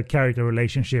the character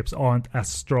relationships aren't as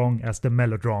strong as the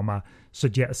melodrama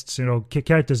suggests.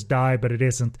 Characters die, but it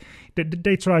isn't.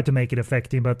 They try to make it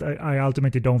affecting, but I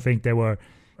ultimately don't think they were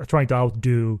trying to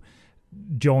outdo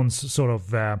John's sort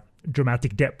of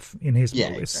dramatic depth in his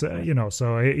movies. Exactly.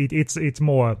 So it's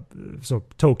more sort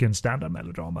of token standard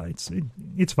melodrama.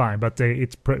 It's fine, but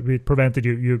it prevented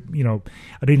you.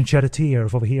 I didn't shed a tear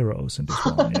for the heroes in this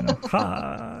one.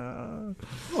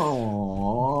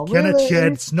 Oh, Kenneth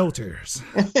sheds no tears.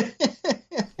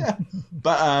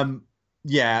 But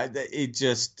it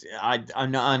just I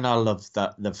love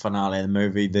that the finale of the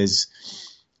movie. There's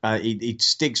it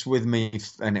sticks with me,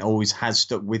 and it always has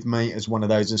stuck with me as one of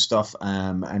those and stuff.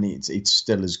 And it's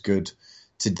still as good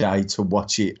today to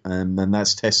watch it, and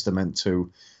that's testament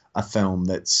to a film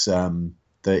that's 30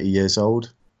 years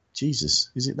old.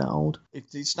 Jesus, is it that old? It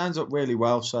stands up really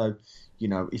well. So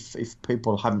if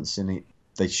people haven't seen it,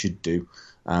 they should do,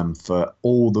 for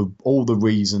all the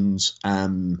reasons.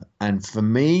 And for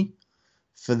me,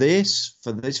 for this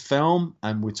film,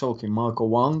 and we're talking Michael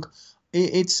Wong,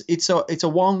 it's a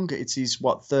Wong. It's his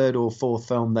third or fourth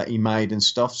film that he made and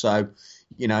stuff. So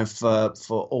for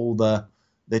all the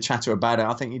chatter about it,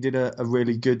 I think he did a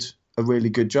really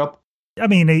good job. I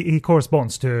mean, he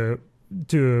corresponds to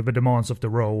to the demands of the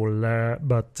role,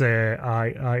 but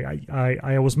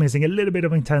I was missing a little bit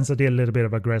of intensity, a little bit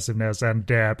of aggressiveness, and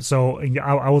so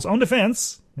I was on the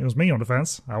fence. It was me on the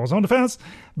fence. I was on the fence,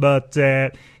 but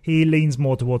he leans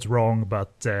more towards wrong,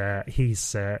 but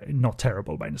he's not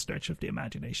terrible by any stretch of the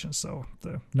imagination, so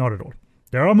not at all.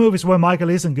 There are movies where Michael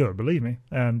isn't good, believe me,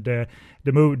 and the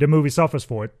movie suffers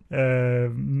for it.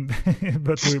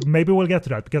 But maybe we'll get to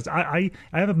that, because I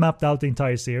haven't mapped out the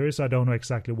entire series. So I don't know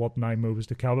exactly what 9 movies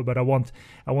to cover, but I want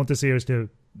the series to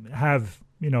have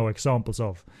examples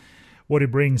of what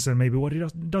it brings and maybe what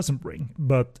it doesn't bring.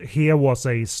 But here was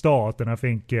a start, and I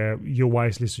think you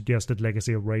wisely suggested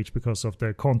Legacy of Rage because of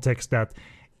the context that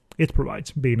it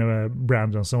provides, being a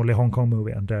Brandon's only Hong Kong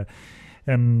movie,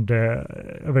 and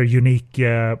a very unique,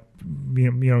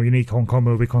 unique Hong Kong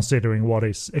movie, considering what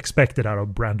is expected out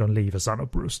of Brandon Lee, the son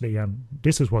of Bruce Lee, and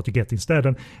this is what you get instead.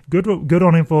 And good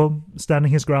on him for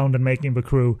standing his ground and making the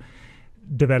crew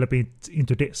develop it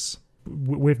into this.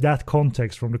 With that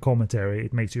context from the commentary,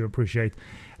 it makes you appreciate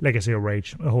Legacy of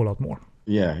Rage a whole lot more.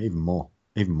 Yeah, even more,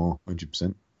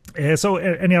 100%. So,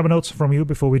 any other notes from you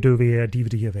before we do the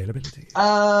DVD availability?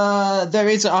 There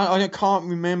is. I can't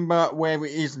remember where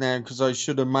it is now because I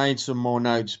should have made some more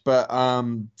notes. But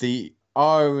the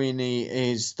irony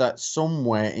is that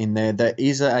somewhere in there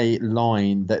is a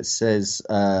line that says,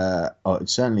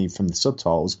 certainly from the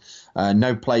subtitles,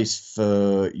 "No place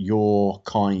for your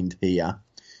kind here,"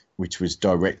 which was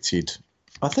directed.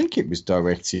 I think it was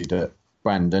directed at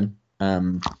Brandon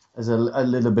as a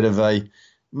little bit of a.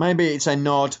 Maybe it's a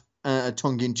nod, a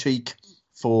tongue-in-cheek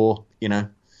for,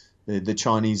 the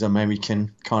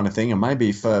Chinese-American kind of thing, and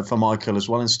maybe for Michael as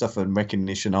well and stuff, and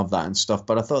recognition of that and stuff.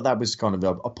 But I thought that was kind of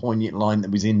a poignant line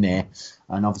that was in there,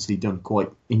 and obviously done quite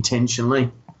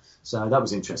intentionally. So that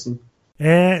was interesting.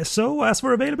 So as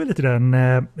for availability then,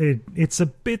 it's a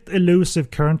bit elusive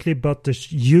currently, but the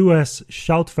US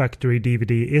Shout Factory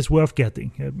DVD is worth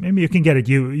getting. Maybe you can get it.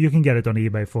 You can get it on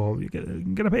eBay for you're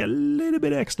gonna pay a little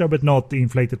bit extra, but not the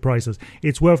inflated prices.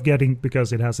 It's worth getting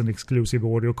because it has an exclusive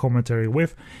audio commentary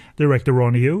with director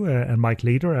Ronnie Yu and Mike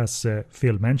Leader, as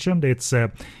Phil mentioned. It's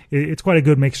quite a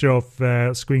good mixture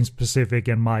of screen specific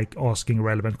and Mike asking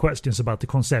relevant questions about the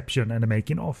conception and the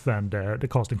making of and the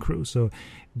cast and crew. So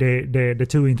the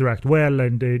two interact well,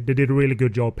 and they did a really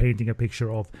good job painting a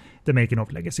picture of the making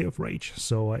of Legacy of Rage.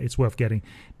 So it's worth getting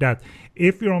that.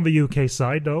 If you're on the UK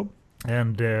side though,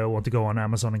 and want to go on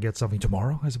Amazon and get something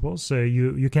tomorrow, I suppose,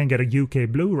 you can get a UK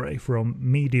Blu-ray from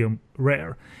Medium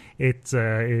Rare. It's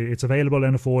available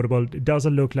and affordable. It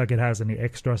doesn't look like it has any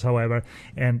extras, however,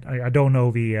 and I don't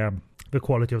know the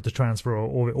quality of the transfer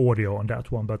or audio on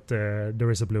that one, but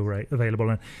there is a Blu-ray available,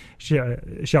 and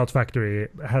Shout Factory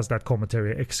has that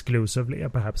commentary exclusively,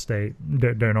 and perhaps they're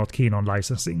not keen on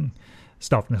licensing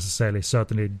stuff necessarily.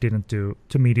 Certainly didn't do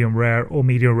to Medium Rare, or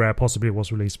Medium Rare possibly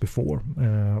was released before.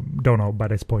 Don't know by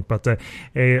this point, but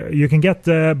you can get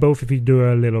both if you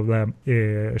do a little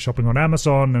shopping on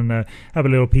Amazon and have a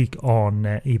little peek on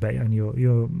eBay, and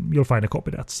you'll find a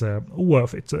copy that's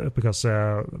worth it because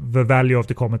the value of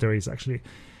the commentary is actually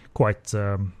quite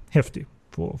hefty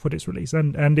for this release,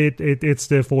 and it's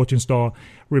the Fortune Star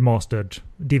remastered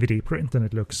DVD print, and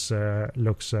it looks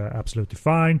absolutely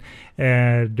fine.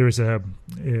 There's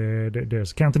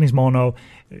Cantonese mono.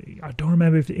 I don't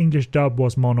remember if the English dub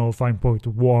was mono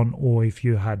 5.1 or if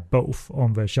you had both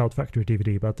on the Shout Factory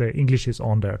DVD, but the English is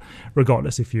on there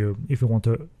regardless if you want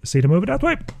to see the movie that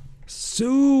way.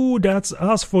 So that's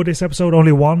us for this episode.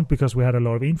 Only one, because we had a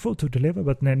lot of info to deliver,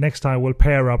 but next time we'll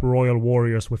pair up Royal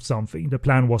Warriors with something. The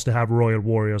plan was to have Royal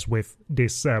Warriors with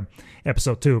this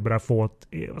episode too, but I thought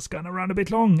it was gonna run a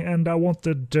bit long, and I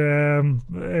wanted I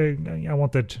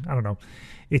don't know,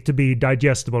 it to be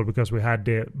digestible, because we had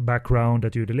the background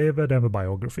that you delivered and the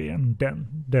biography and then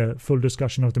the full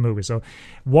discussion of the movie. So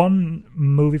one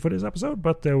movie for this episode,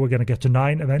 but we're going to get to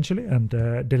 9 eventually and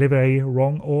deliver a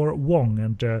wrong or wong.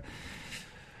 And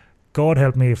God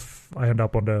help me if I end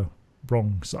up on the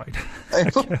wrong side. I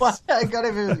got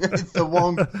it's the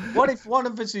wrong. What if one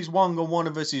of us is wrong and one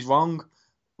of us is wrong?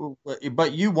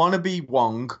 But you want to be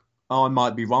wrong. I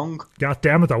might be wrong. God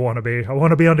damn it, I want to be. I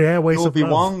want to be on the airways. You'll of be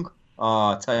love. wrong.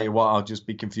 I'll tell you what, I'll just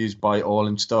be confused by it all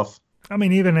and stuff. I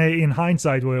mean, even in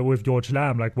hindsight with George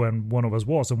Lamb, like when one of us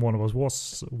was and one of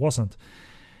us wasn't,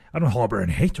 I don't harbor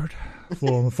any hatred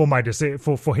for my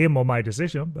for him or my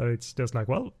decision, but it's just like,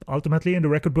 well, ultimately in the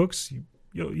record books,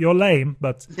 you're lame,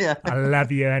 but yeah. I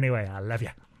love you anyway. I love you.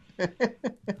 I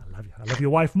love you. I love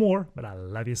your wife more, but I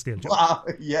love you still, George. Wow,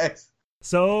 yes.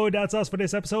 So that's us for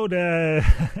this episode.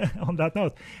 On that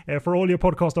note, for all your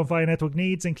Podcast on Fire network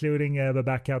needs, including the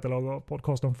back catalog of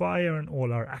Podcast on Fire and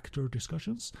all our actor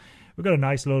discussions, we got a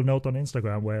nice little note on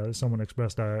Instagram where someone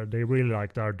expressed they really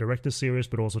liked our director series,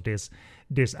 but also this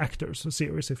actors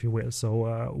series, if you will.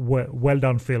 So well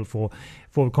done, Phil, for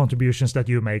contributions that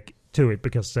you make to it,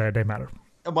 because they matter.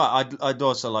 Well, I'd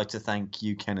also like to thank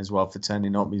you, Ken, as well, for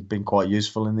turning up. It's been quite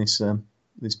useful in this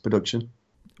production.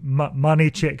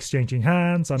 Money exchanging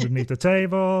hands underneath the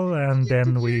table, and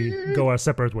then we go our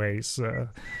separate ways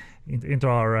into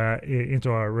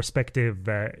our respective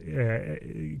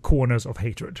corners of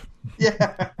hatred.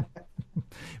 Yeah.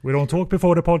 We don't talk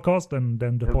before the podcast, and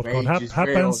then the podcast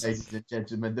happens. Real, ladies and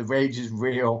gentlemen, the rage is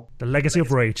real. The legacy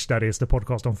of rage, that is the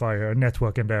Podcast on Fire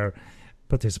network and their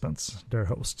participants, their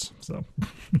hosts. So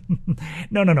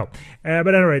no.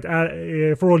 But anyway,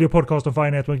 for all your Podcast on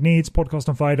Fire network needs,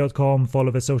 podcastonfire.com.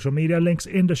 Follow the social media links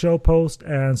in the show post,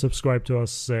 and subscribe to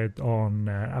us on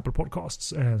Apple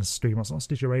Podcasts, and stream us on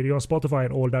Stitcher Radio, Spotify,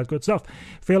 and all that good stuff.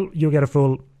 Phil, you get a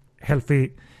full,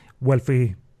 healthy,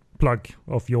 wealthy plug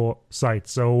of your site.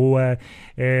 So what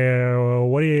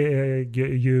are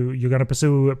you're gonna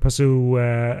pursue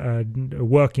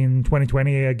work in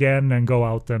 2020 again, and go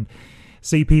out and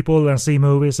see people and see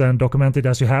movies and document it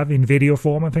as you have in video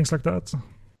form and things like that?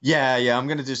 Yeah, I'm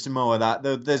going to do some more of that.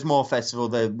 There's more festival.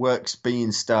 The work's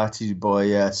being started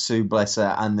by Sue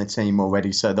Blesser and the team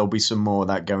already, so there'll be some more of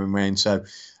that going around. So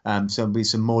there'll be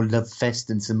some more Love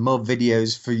Fest and some more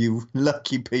videos for you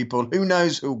lucky people. Who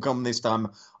knows who'll come this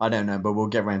time? I don't know, but we'll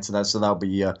get around to that. So that'll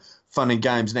be fun and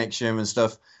games next year and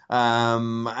stuff.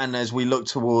 And as we look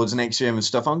towards next year and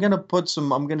stuff, I'm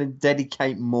going to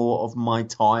dedicate more of my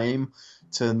time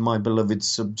to my beloved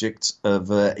subject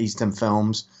of Eastern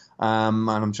films. And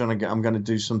I'm going to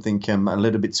do something a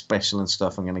little bit special and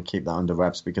stuff. I'm going to keep that under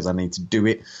wraps because I need to do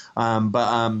it.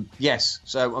 Yes,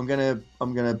 so I'm going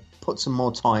to put some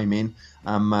more time in.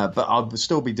 But I'll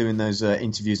still be doing those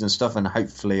interviews and stuff, and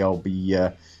hopefully I'll be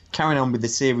carrying on with the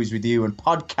series with you and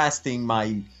podcasting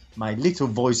my little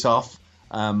voice off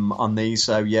on these.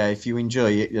 So yeah, if you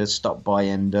enjoy it, just stop by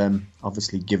and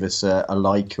obviously give us a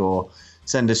like or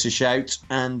send us a shout,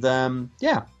 and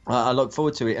I look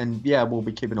forward to it. And yeah, we'll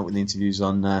be keeping up with the interviews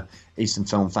on Eastern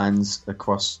Film Fans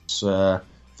across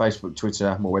Facebook,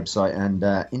 Twitter, my website, and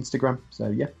Instagram. So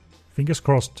yeah, fingers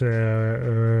crossed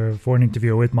for an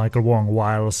interview with Michael Wong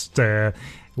whilst in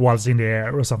the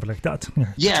air or something like that.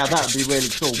 Yeah, that would be really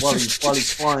cool. While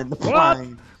he's flying the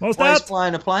plane. What's while that? He's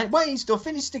flying a plane. Wait, he's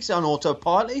nothing. He sticks it on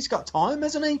autopilot. He's got time,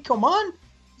 hasn't he? Come on.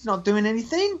 He's not doing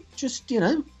anything. Just,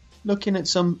 looking at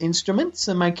some instruments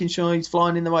and making sure he's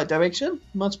flying in the right direction.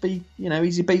 Must be,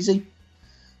 easy peasy.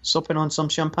 Supping on some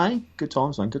champagne. Good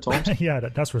times, man. Good times. Yeah,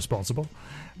 that's responsible.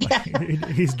 Yeah.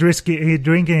 He's drinking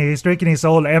his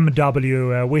old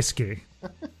MW whiskey.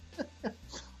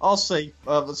 I'll see.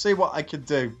 Let's see what I can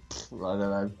do. I don't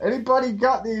know. Anybody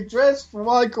got the address for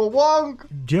Michael Wong?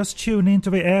 Just tune into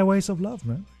the Airways of Love,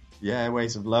 man. Yeah,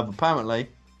 Airways of Love, apparently.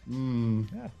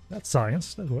 Yeah, that's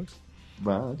science. That works.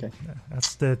 Well, okay. Yeah,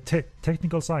 that's the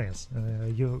technical science.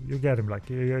 You get him. Like,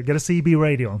 you get a CB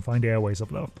radio and find the Airways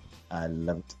of Love. I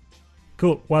love it.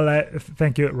 Cool. Well,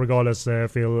 thank you, regardless,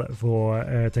 Phil,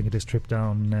 for taking this trip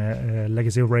down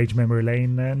Legacy of Rage memory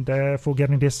lane, and for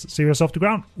getting this series off the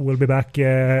ground. We'll be back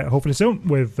hopefully soon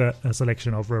with a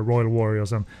selection of Royal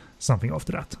Warriors and something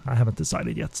after that. I haven't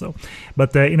decided yet. So,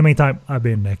 but in the meantime, I've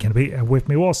been Ken B. With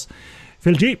me was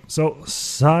Phil G. So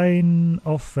sign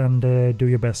off and do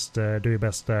your best.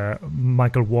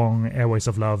 Michael Wong, Airways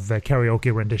of Love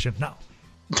karaoke rendition now.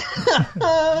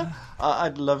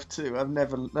 I'd love to. I've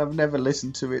never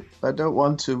listened to it. I don't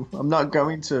want to. I'm not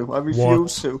going to. I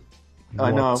refuse to.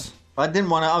 I know. I didn't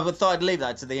want to. I thought I'd leave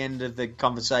that to the end of the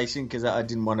conversation because I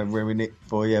didn't want to ruin it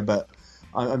for you. But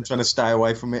I'm trying to stay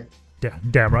away from it. Yeah,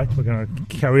 damn right. We're gonna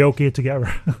karaoke it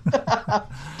together.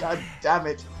 God damn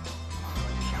it.